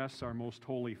confess our most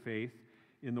holy faith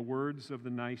in the words of the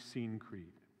Nicene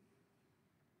Creed.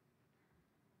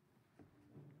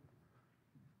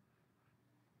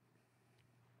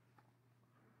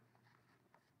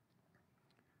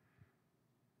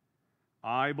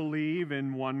 I believe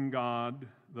in one God,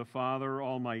 the Father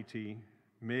Almighty,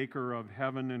 maker of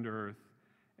heaven and earth,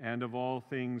 and of all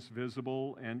things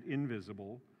visible and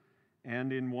invisible,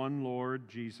 and in one Lord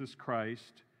Jesus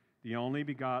Christ, the only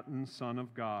begotten Son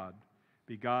of God,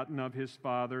 begotten of his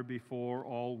Father before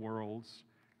all worlds,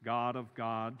 God of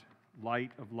God,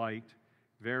 light of light,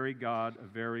 very God of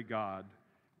very God,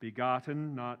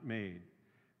 begotten, not made,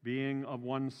 being of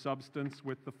one substance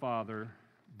with the Father,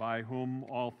 by whom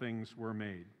all things were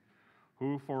made,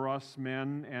 who for us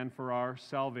men and for our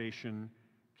salvation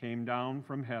came down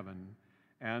from heaven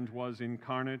and was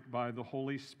incarnate by the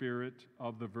Holy Spirit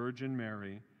of the Virgin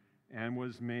Mary, and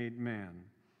was made man,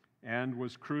 and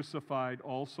was crucified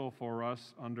also for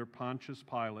us under Pontius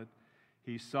Pilate.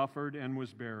 He suffered and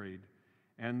was buried,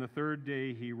 and the third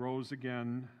day he rose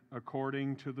again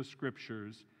according to the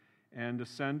Scriptures, and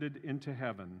ascended into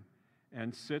heaven,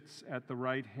 and sits at the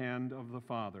right hand of the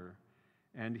Father.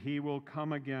 And he will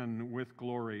come again with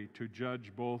glory to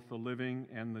judge both the living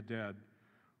and the dead,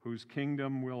 whose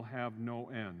kingdom will have no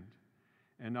end.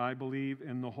 And I believe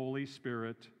in the Holy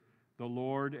Spirit, the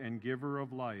Lord and giver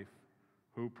of life,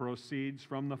 who proceeds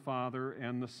from the Father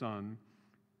and the Son,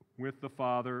 with the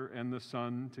Father and the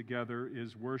Son together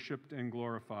is worshiped and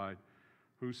glorified,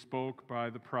 who spoke by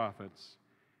the prophets.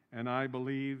 And I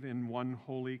believe in one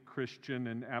holy Christian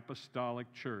and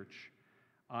apostolic church.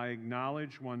 I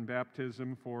acknowledge one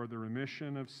baptism for the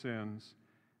remission of sins,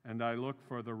 and I look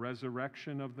for the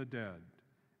resurrection of the dead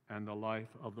and the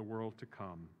life of the world to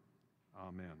come.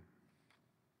 Amen.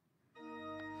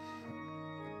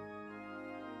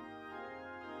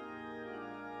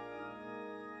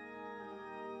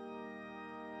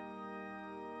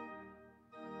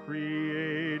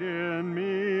 Create in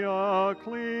me a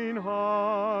clean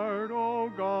heart, O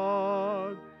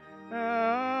God,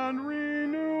 and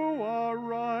renew a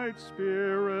right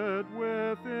spirit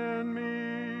within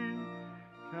me.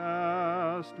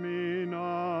 Cast me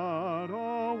not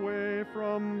away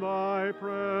from thy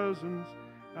presence,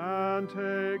 and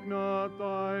take not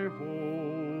thy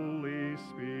Holy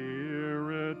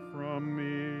Spirit from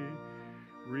me.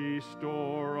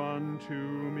 Restore unto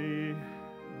me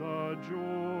the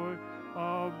joy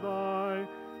of thy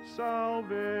salvation,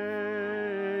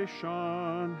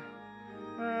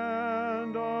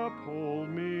 and uphold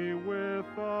me with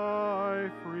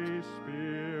thy free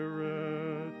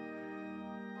spirit.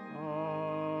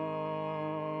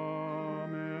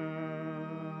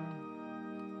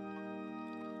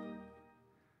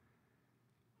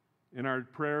 In our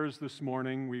prayers this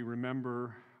morning, we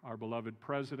remember our beloved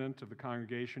president of the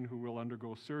congregation who will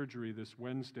undergo surgery this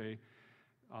Wednesday,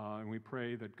 and we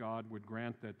pray that God would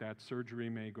grant that that surgery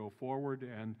may go forward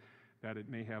and that it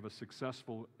may have a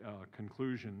successful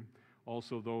conclusion.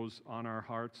 Also, those on our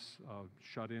hearts,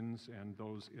 shut-ins, and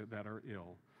those that are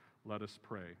ill. Let us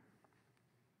pray.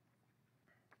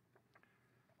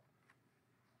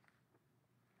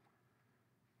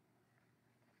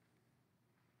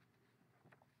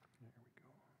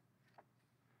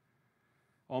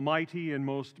 Almighty and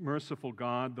most merciful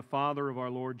God, the Father of our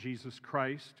Lord Jesus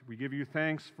Christ, we give you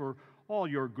thanks for all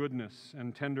your goodness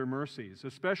and tender mercies,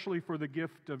 especially for the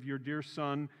gift of your dear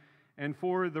Son and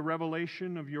for the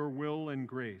revelation of your will and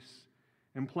grace.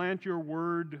 Implant your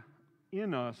word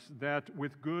in us that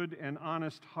with good and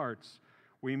honest hearts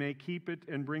we may keep it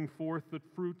and bring forth the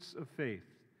fruits of faith.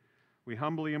 We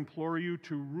humbly implore you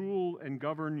to rule and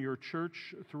govern your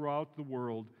church throughout the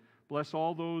world. Bless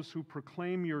all those who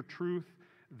proclaim your truth,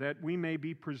 that we may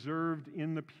be preserved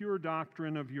in the pure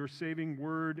doctrine of your saving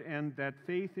word, and that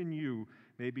faith in you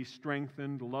may be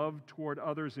strengthened, love toward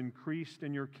others increased,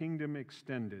 and your kingdom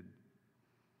extended.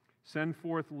 Send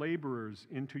forth laborers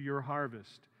into your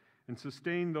harvest, and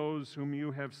sustain those whom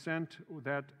you have sent,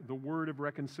 that the word of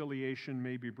reconciliation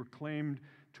may be proclaimed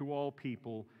to all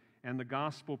people, and the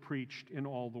gospel preached in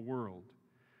all the world.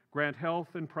 Grant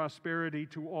health and prosperity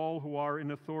to all who are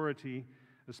in authority,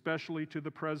 especially to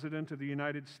the President of the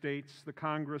United States, the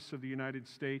Congress of the United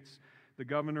States, the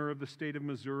Governor of the state of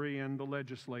Missouri, and the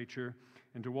legislature,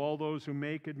 and to all those who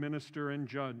make, administer, and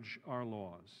judge our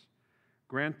laws.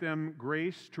 Grant them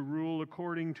grace to rule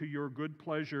according to your good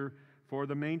pleasure for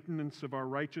the maintenance of our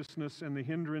righteousness and the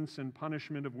hindrance and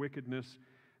punishment of wickedness,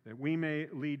 that we may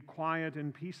lead quiet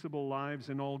and peaceable lives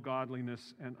in all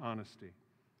godliness and honesty.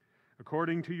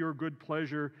 According to your good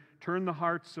pleasure, turn the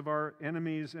hearts of our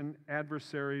enemies and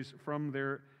adversaries from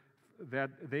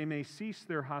that they may cease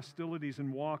their hostilities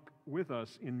and walk with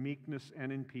us in meekness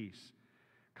and in peace.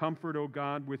 Comfort, O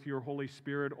God, with your Holy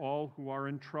Spirit all who are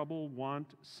in trouble,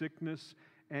 want, sickness,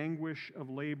 anguish of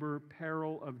labor,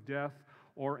 peril of death,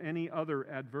 or any other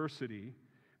adversity.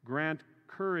 Grant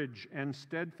courage and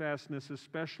steadfastness,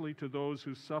 especially to those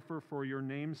who suffer for your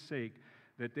name's sake,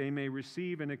 that they may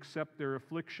receive and accept their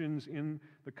afflictions in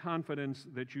the confidence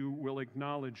that you will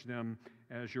acknowledge them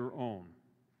as your own.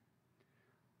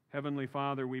 Heavenly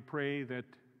Father, we pray that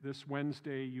this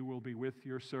Wednesday you will be with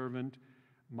your servant,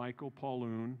 Michael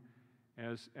Pauloon,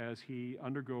 as he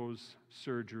undergoes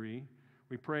surgery.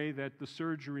 We pray that the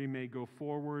surgery may go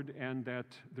forward and that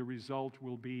the result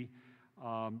will be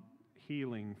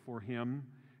healing for him.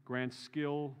 Grant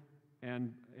skill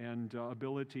and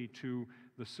ability to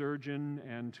the surgeon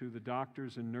and to the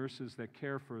doctors and nurses that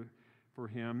care for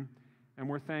him. And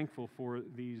we're thankful for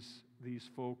these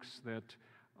folks that,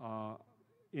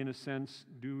 in a sense,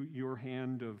 do your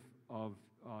hand of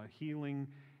healing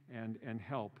and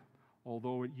help,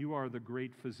 although you are the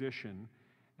great physician,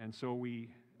 and so we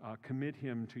commit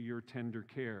him to your tender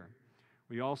care.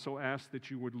 We also ask that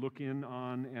you would look in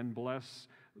on and bless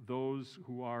those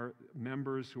who are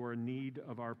members who are in need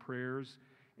of our prayers: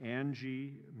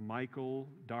 Angie, Michael,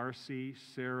 Darcy,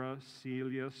 Sarah,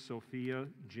 Celia, Sophia,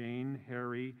 Jane,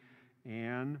 Harry,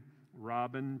 Anne,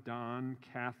 Robin, Don,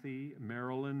 Kathy,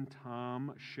 Marilyn,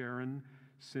 Tom, Sharon,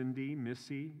 Cindy,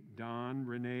 Missy, Don,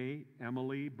 Renee,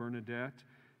 Emily, Bernadette,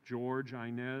 George,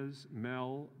 Inez,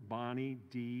 Mel, Bonnie,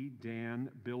 Dee, Dan,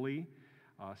 Billy,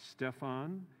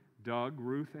 Stefan, Doug,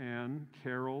 Ruth Ann,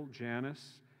 Carol,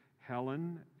 Janice,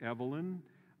 Helen, Evelyn,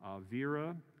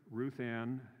 Vera, Ruth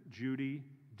Ann, Judy,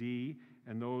 Dee,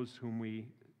 and those whom we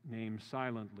name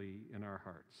silently in our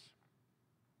hearts.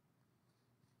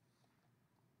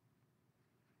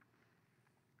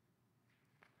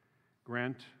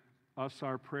 Grant us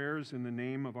our prayers in the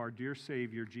name of our dear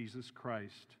Savior, Jesus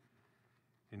Christ,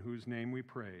 in whose name we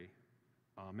pray.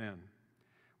 Amen.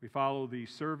 We follow the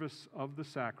service of the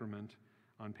sacrament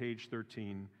on page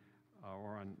 13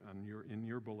 or in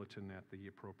your bulletin at the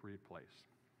appropriate place.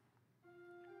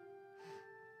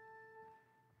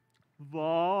 The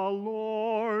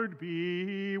Lord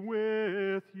be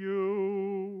with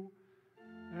you,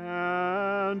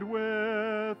 and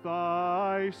with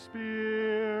thy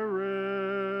spirit.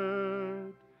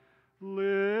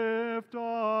 Lift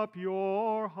up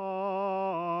your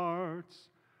hearts.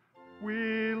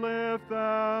 We lift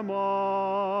them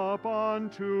up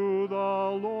unto the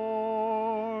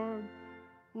Lord.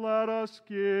 Let us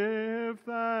give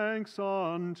thanks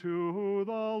unto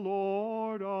the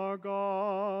Lord our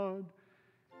God.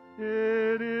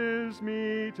 It is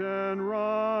meet and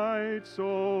right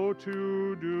so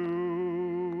to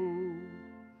do.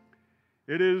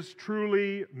 It is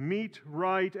truly meet,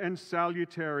 right, and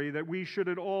salutary that we should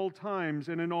at all times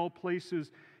and in all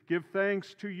places give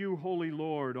thanks to you, Holy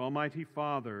Lord, Almighty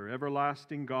Father,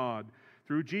 everlasting God,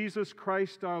 through Jesus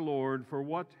Christ our Lord, for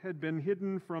what had been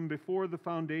hidden from before the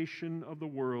foundation of the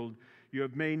world, you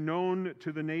have made known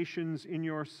to the nations in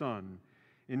your Son.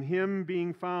 In him,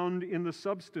 being found in the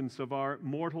substance of our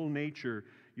mortal nature,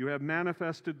 you have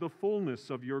manifested the fullness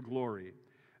of your glory.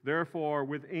 Therefore,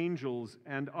 with angels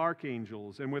and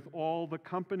archangels, and with all the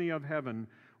company of heaven,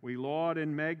 we laud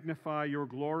and magnify your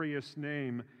glorious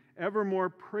name, evermore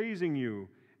praising you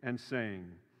and saying,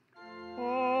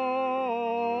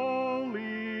 Holy,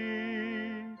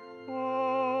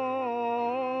 holy,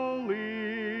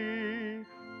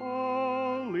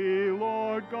 holy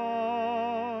Lord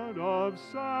God of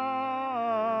Sabaoth,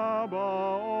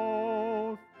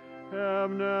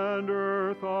 heaven and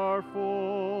earth are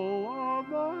full of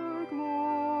thy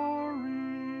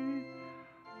glory.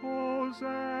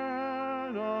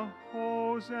 Hosanna,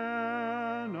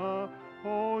 Hosanna,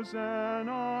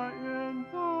 Hosanna in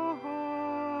the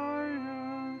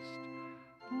highest.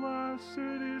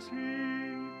 Blessed is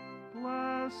he,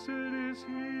 blessed is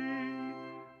he,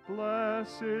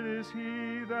 blessed is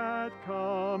he that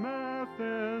cometh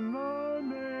in the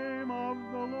name of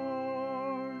the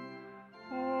Lord.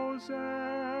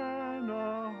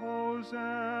 Hosanna,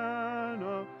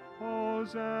 Hosanna,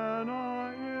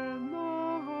 Hosanna in the highest.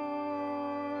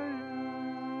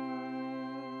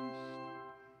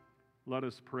 Let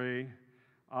us pray.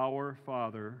 Our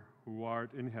Father, who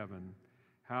art in heaven,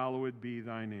 hallowed be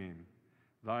thy name.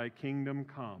 Thy kingdom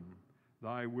come,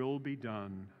 thy will be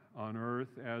done on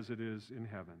earth as it is in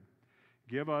heaven.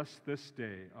 Give us this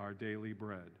day our daily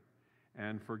bread,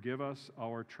 and forgive us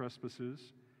our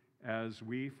trespasses, as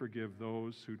we forgive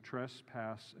those who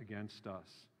trespass against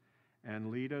us.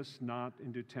 And lead us not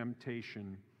into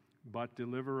temptation, but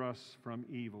deliver us from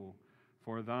evil.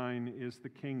 For thine is the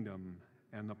kingdom,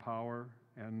 and the power,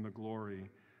 and the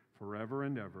glory, forever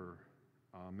and ever.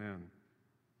 Amen.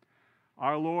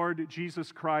 Our Lord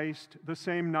Jesus Christ, the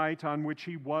same night on which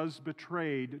he was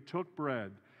betrayed, took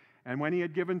bread, and when he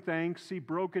had given thanks, he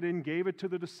broke it and gave it to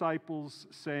the disciples,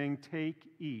 saying, Take,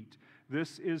 eat.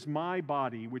 This is my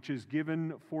body, which is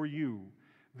given for you.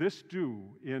 This do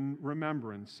in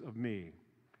remembrance of me.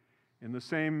 In the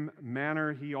same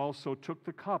manner, he also took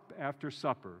the cup after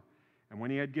supper, and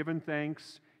when he had given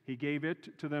thanks, he gave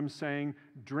it to them, saying,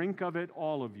 Drink of it,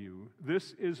 all of you.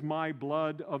 This is my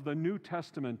blood of the New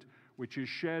Testament, which is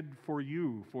shed for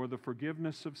you for the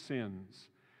forgiveness of sins.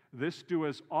 This do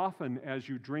as often as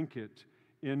you drink it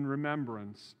in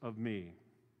remembrance of me.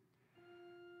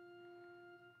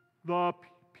 The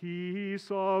peace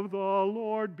of the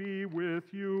Lord be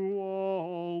with you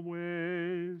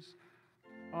always.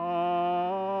 Amen.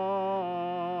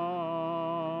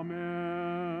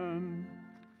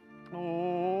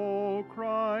 O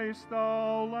Christ,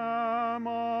 thou Lamb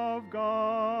of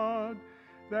God,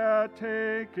 that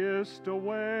takest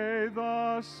away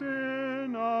the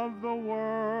sin of the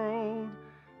world,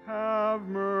 have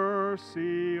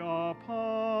mercy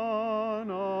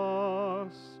upon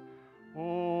us.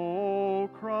 O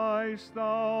Christ,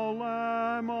 thou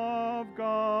Lamb of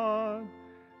God,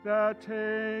 that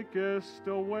takest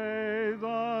away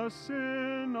the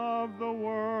sin of the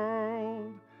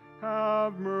world,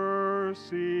 have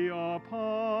mercy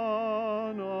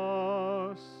upon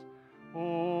us.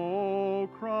 O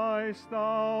Christ,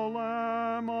 thou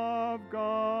Lamb of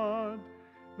God,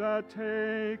 that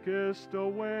takest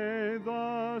away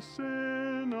the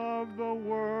sin of the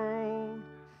world,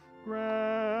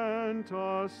 grant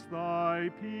us thy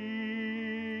peace.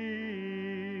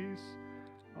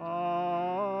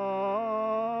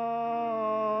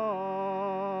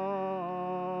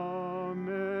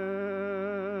 Amen.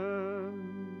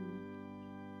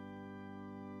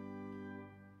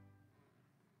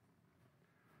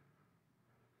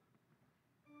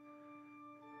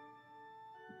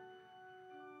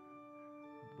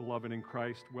 Beloved in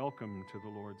Christ, welcome to the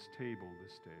Lord's table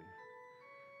this day.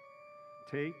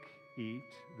 Take, eat.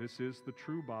 This is the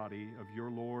true body of your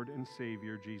Lord and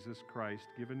Savior, Jesus Christ,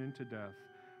 given into death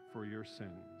for your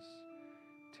sins.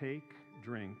 Take,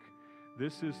 drink.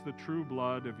 This is the true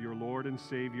blood of your Lord and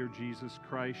Savior, Jesus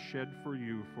Christ, shed for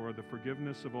you for the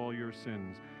forgiveness of all your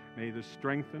sins. May this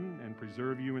strengthen and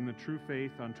preserve you in the true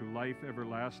faith unto life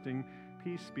everlasting.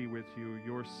 Peace be with you.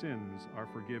 Your sins are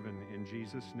forgiven in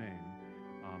Jesus' name.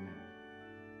 Amen.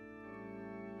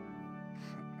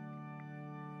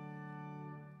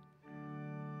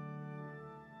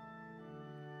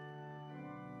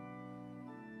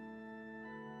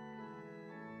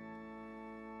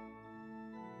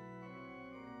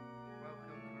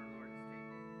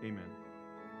 Amen.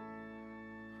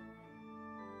 Take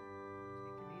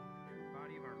and eat the true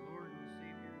body of our Lord and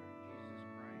Savior, Jesus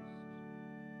Christ.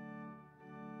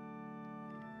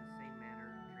 In the same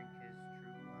manner, drink his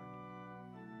true blood.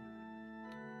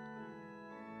 Now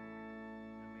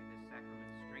may this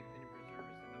sacrament strengthen and preserve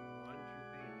us in the one true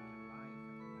faith unto life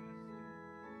everlasting.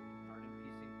 Depart in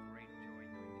peace and great joy,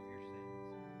 knowing that your sins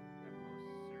have most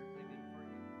certainly been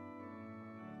forgiven.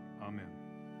 Amen.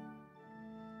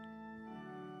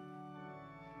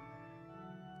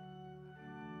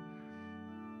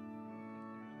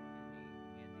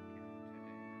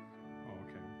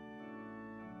 Okay.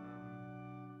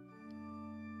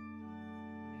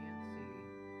 Yeah, the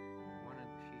one of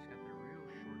these.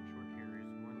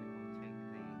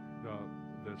 So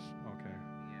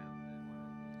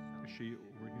Is she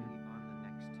working on the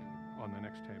next table. on the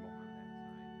next table? On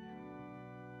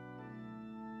that side,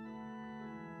 yeah.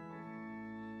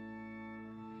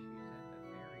 She's at the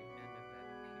very end of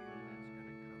that pew that's going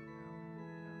to come out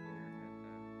down here at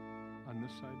the. On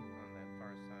this side? On that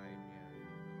far side, yeah.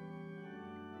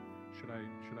 Should I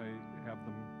have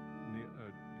them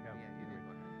have? Yeah, you can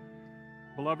go ahead.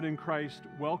 Beloved in Christ,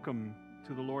 welcome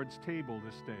to the Lord's table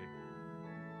this day.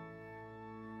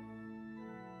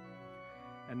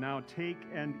 And now take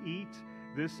and eat.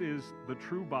 This is the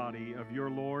true body of your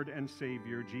Lord and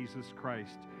Savior, Jesus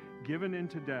Christ, given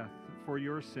into death for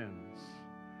your sins.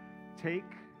 Take,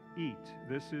 eat.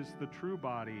 This is the true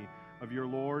body of your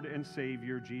Lord and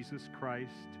Savior, Jesus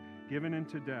Christ, given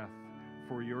into death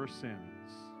for your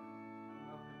sins.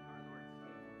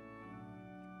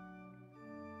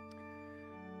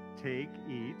 Take,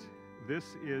 eat.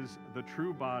 This is the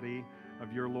true body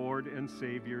of your Lord and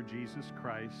Savior, Jesus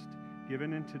Christ,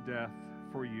 given into death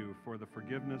for you for the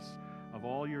forgiveness of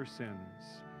all your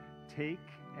sins. Take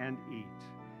and eat.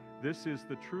 This is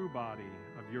the true body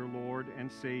of your Lord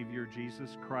and Savior,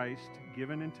 Jesus Christ,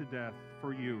 given into death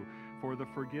for you for the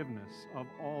forgiveness of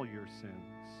all your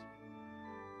sins.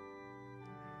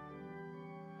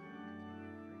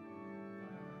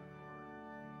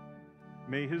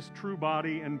 May his true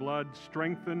body and blood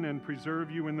strengthen and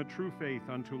preserve you in the true faith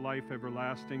unto life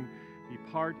everlasting.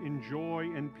 Depart in joy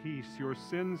and peace. Your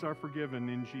sins are forgiven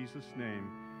in Jesus' name.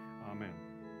 Amen.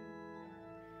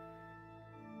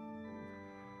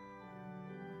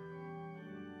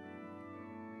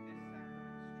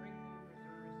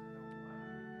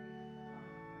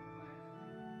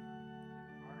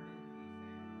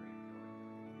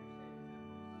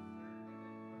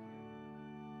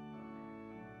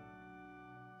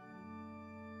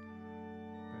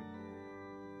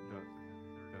 The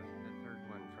third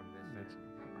one from this.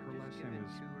 Her last name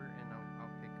is to her, and I'll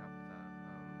pick up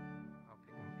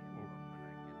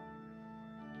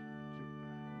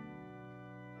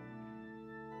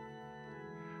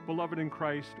Beloved in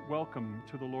Christ, welcome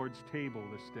to the Lord's table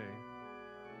this day.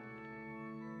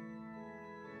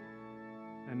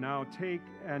 And now take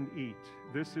and eat.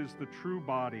 This is the true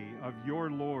body of your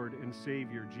Lord and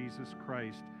Savior, Jesus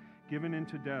Christ, given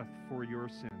into death for your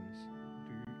sins.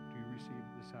 Do you receive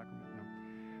the sacrament? No.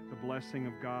 The blessing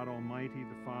of God Almighty,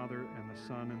 the Father, and the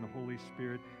Son, and the Holy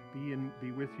Spirit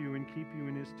be with you and keep you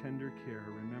in his tender care.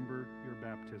 Remember your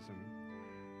baptism.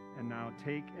 And now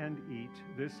take and eat.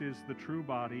 This is the true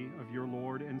body of your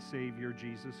Lord and Savior,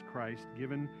 Jesus Christ,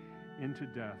 given into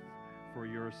death for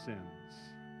your sins.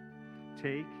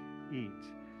 Take, eat.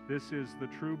 This is the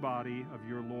true body of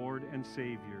your Lord and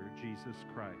Savior, Jesus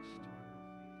Christ.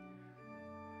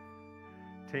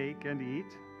 Take and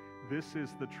eat. This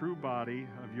is the true body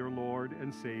of your Lord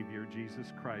and Savior,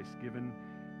 Jesus Christ, given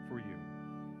for you.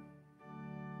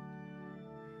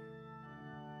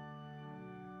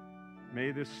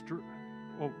 May this...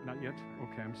 Oh, not yet?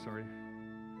 Okay, I'm sorry.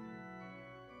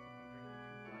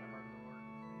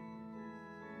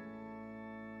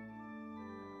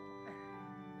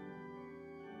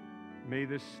 May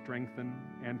this strengthen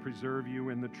and preserve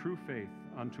you in the true faith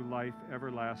unto life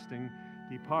everlasting.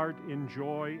 Depart in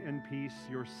joy and peace.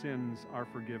 Your sins are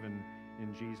forgiven.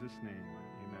 In Jesus' name,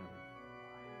 amen.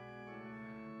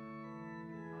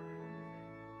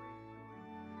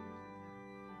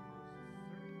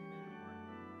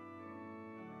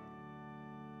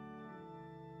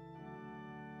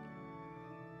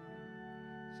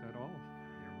 Is that all?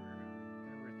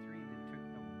 There were three that took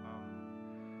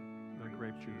The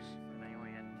grape juice. And I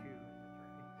only had two.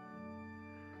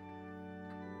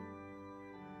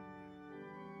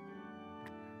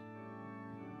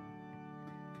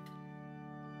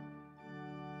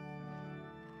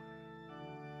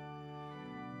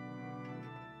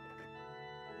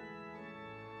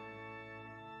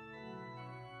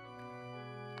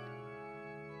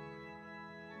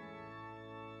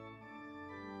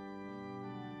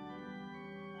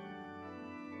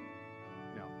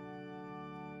 Yeah.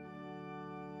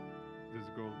 Does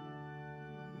it go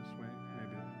this way?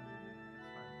 Maybe.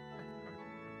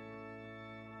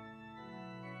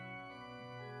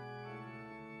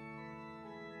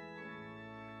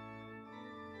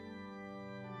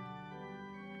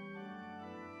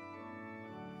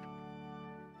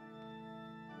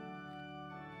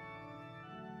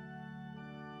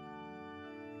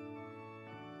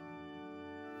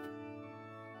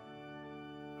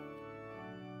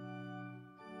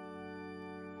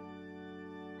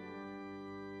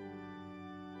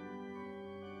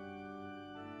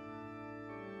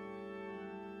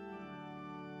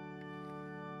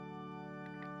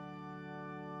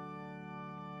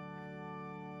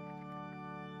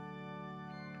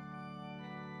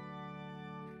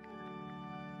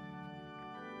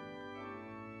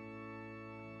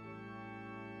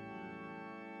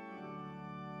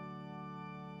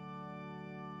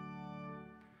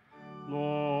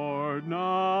 Lord,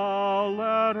 now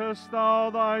lettest thou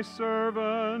thy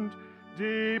servant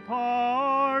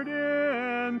depart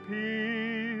in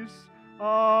peace,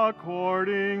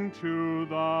 according to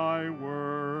thy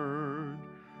word.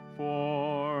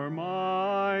 For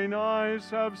mine eyes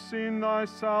have seen thy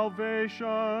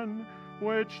salvation,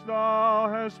 which thou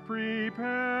hast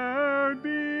prepared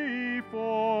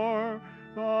before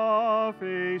the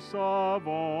face of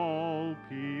all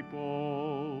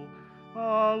people,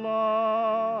 a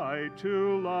light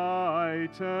to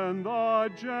lighten the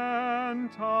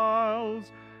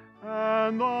Gentiles,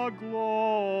 and the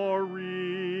glory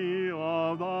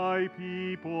of thy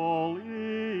people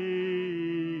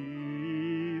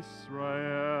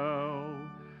Israel.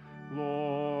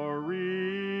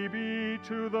 Glory be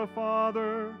to the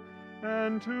Father,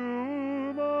 and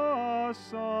to the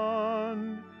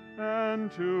Son,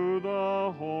 and to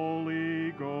the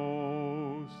Holy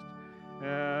Ghost,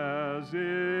 as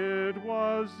it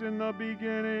was in the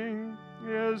beginning,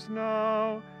 is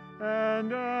now,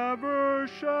 and ever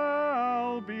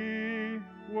shall be,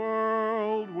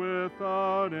 world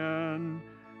without end.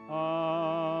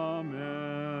 Amen.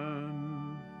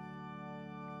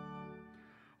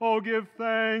 O give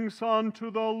thanks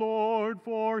unto the Lord,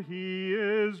 for he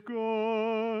is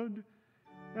good,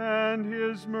 and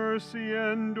his mercy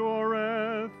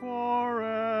endureth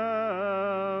forever.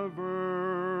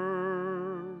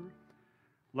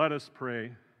 Let us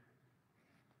pray.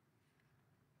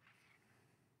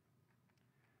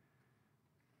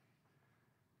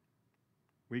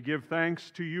 We give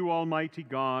thanks to you, Almighty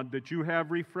God, that you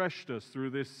have refreshed us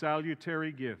through this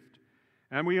salutary gift,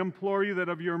 and we implore you that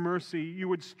of your mercy you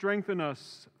would strengthen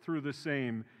us through the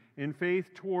same, in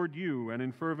faith toward you and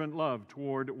in fervent love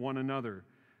toward one another,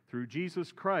 through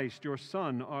Jesus Christ, your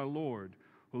Son, our Lord,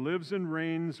 who lives and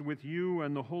reigns with you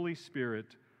and the Holy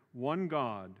Spirit, one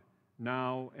God,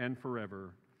 now and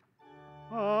forever.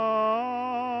 Amen.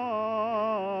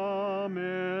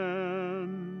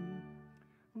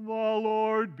 The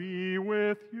Lord be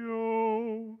with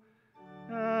you,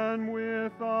 and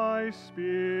with thy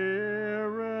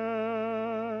spirit.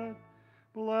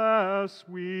 Bless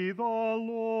we the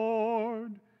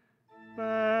Lord.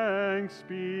 Thanks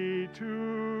be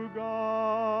to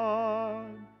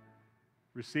God.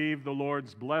 Receive the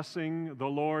Lord's blessing. The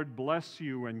Lord bless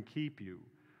you and keep you.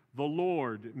 The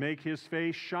Lord make his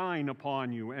face shine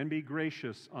upon you and be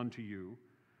gracious unto you.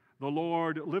 The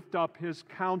Lord lift up his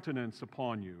countenance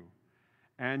upon you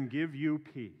and give you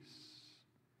peace.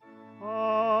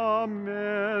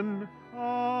 Amen.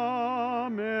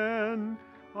 Amen.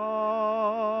 Amen.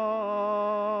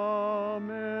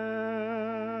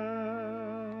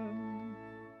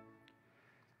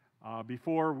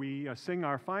 Before we sing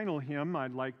our final hymn,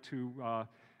 I'd like to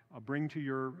bring to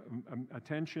your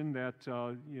attention that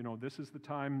this is the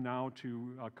time now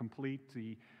to complete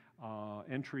the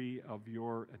entry of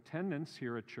your attendance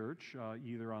here at church,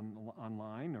 either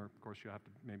online, or of course you have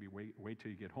to maybe wait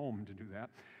till you get home to do that,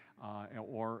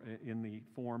 or in the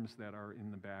forms that are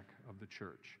in the back of the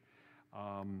church.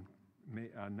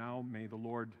 Now may the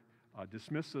Lord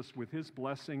dismiss us with his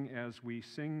blessing as we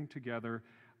sing together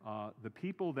The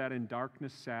People That in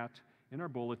Darkness Sat, in our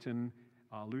bulletin,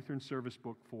 Lutheran Service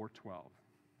Book 412.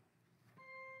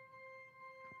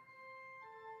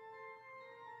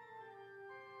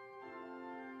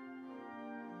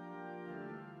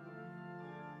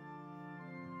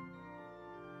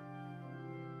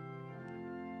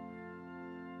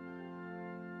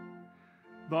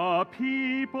 The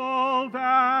people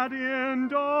that in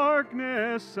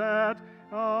darkness sat,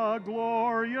 a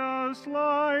glorious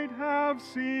light have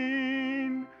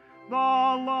seen. The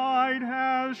light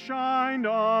has shined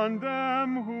on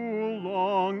them who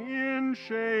long in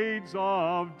shades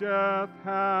of death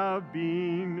have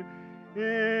been.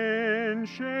 In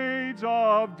shades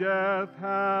of death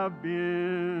have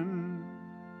been.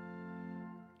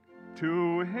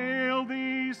 To hail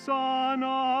thee, Son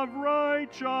of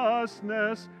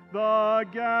Righteousness, the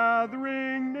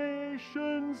gathering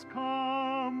nations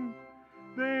come.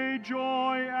 They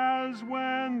joy as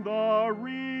when the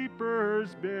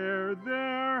reapers bear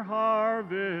their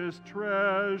harvest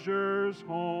treasures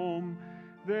home,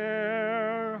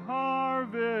 their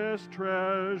harvest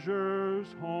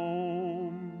treasures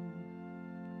home.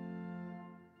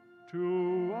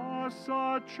 To us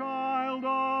a child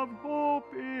of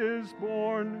hope is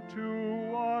born,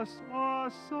 to us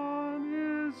a son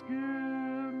is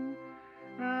given,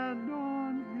 and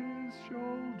on his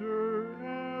shoulder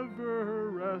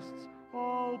ever rests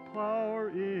all power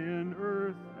in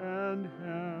earth and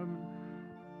heaven.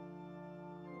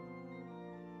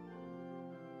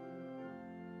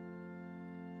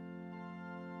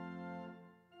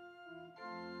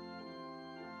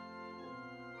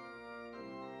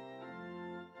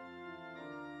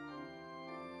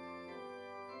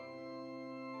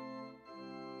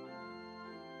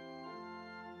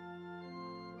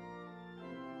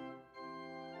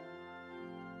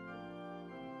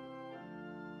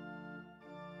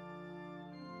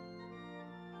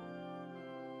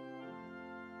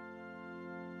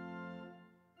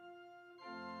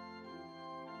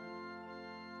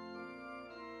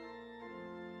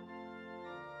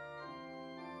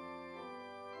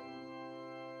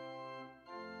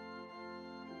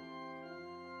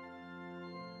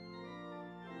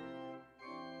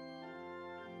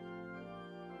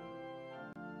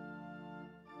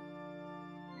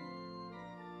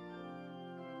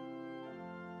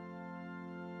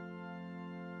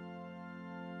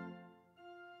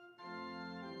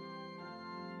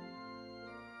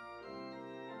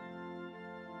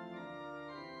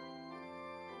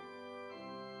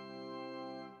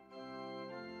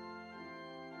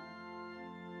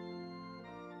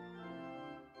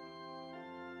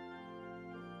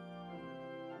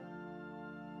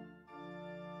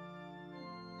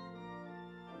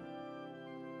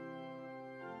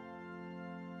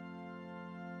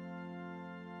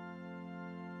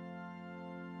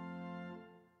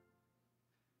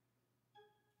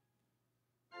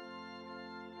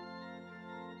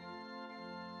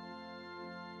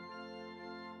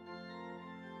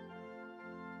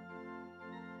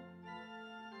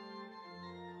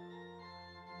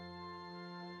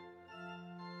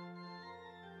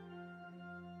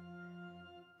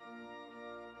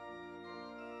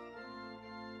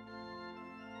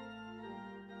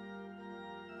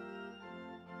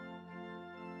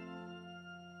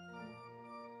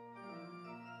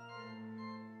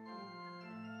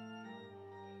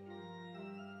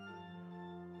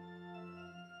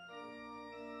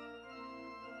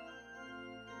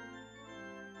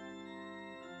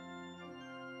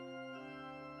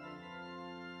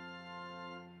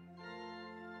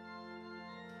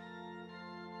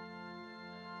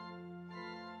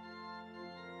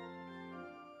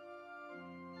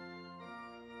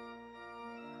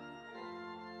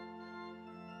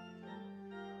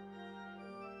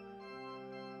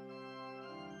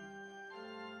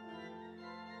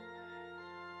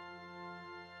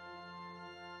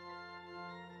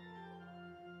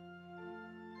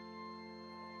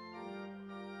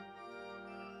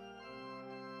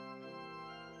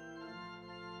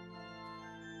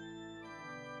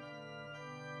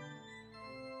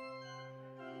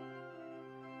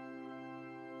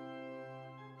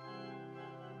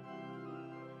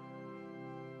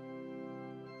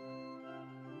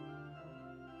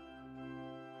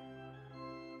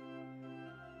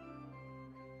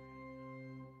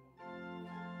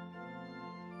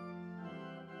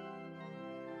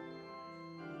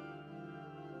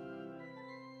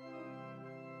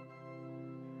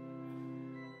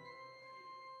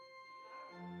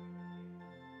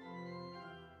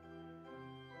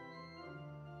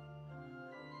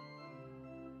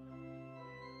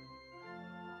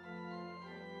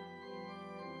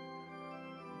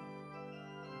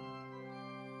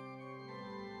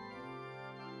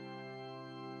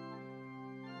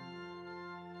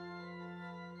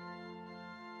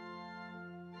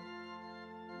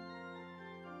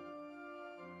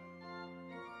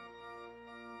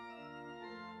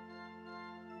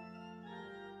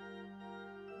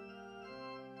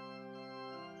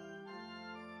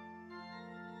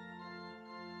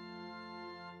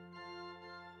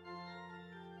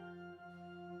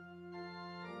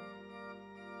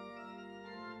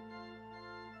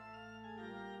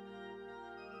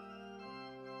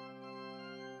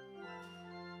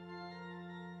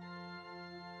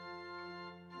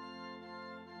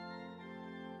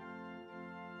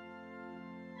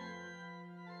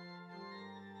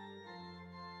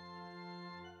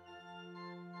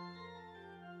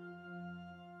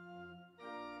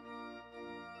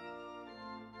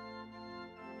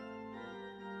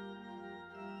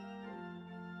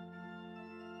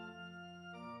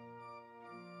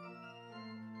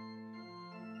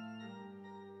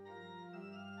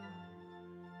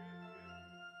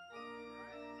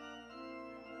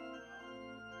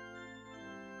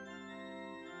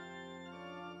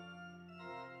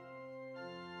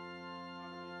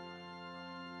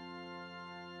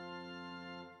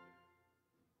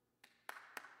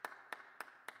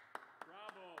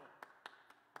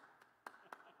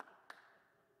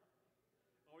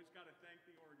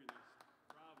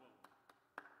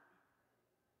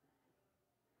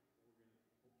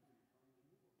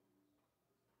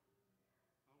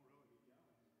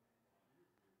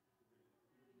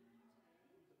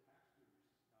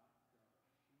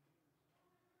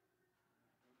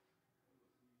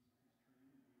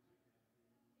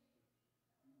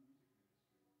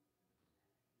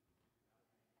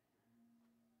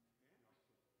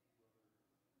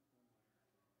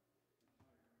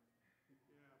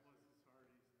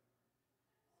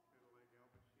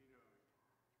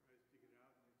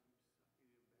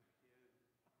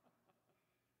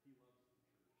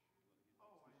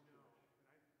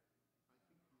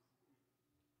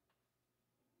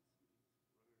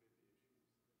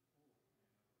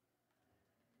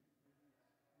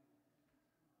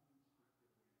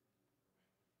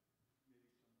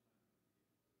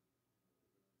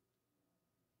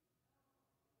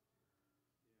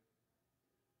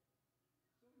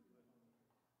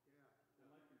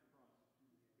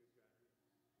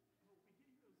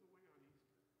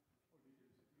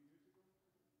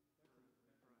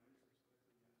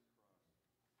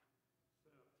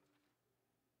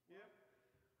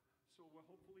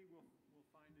 hopefully we'll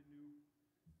find a new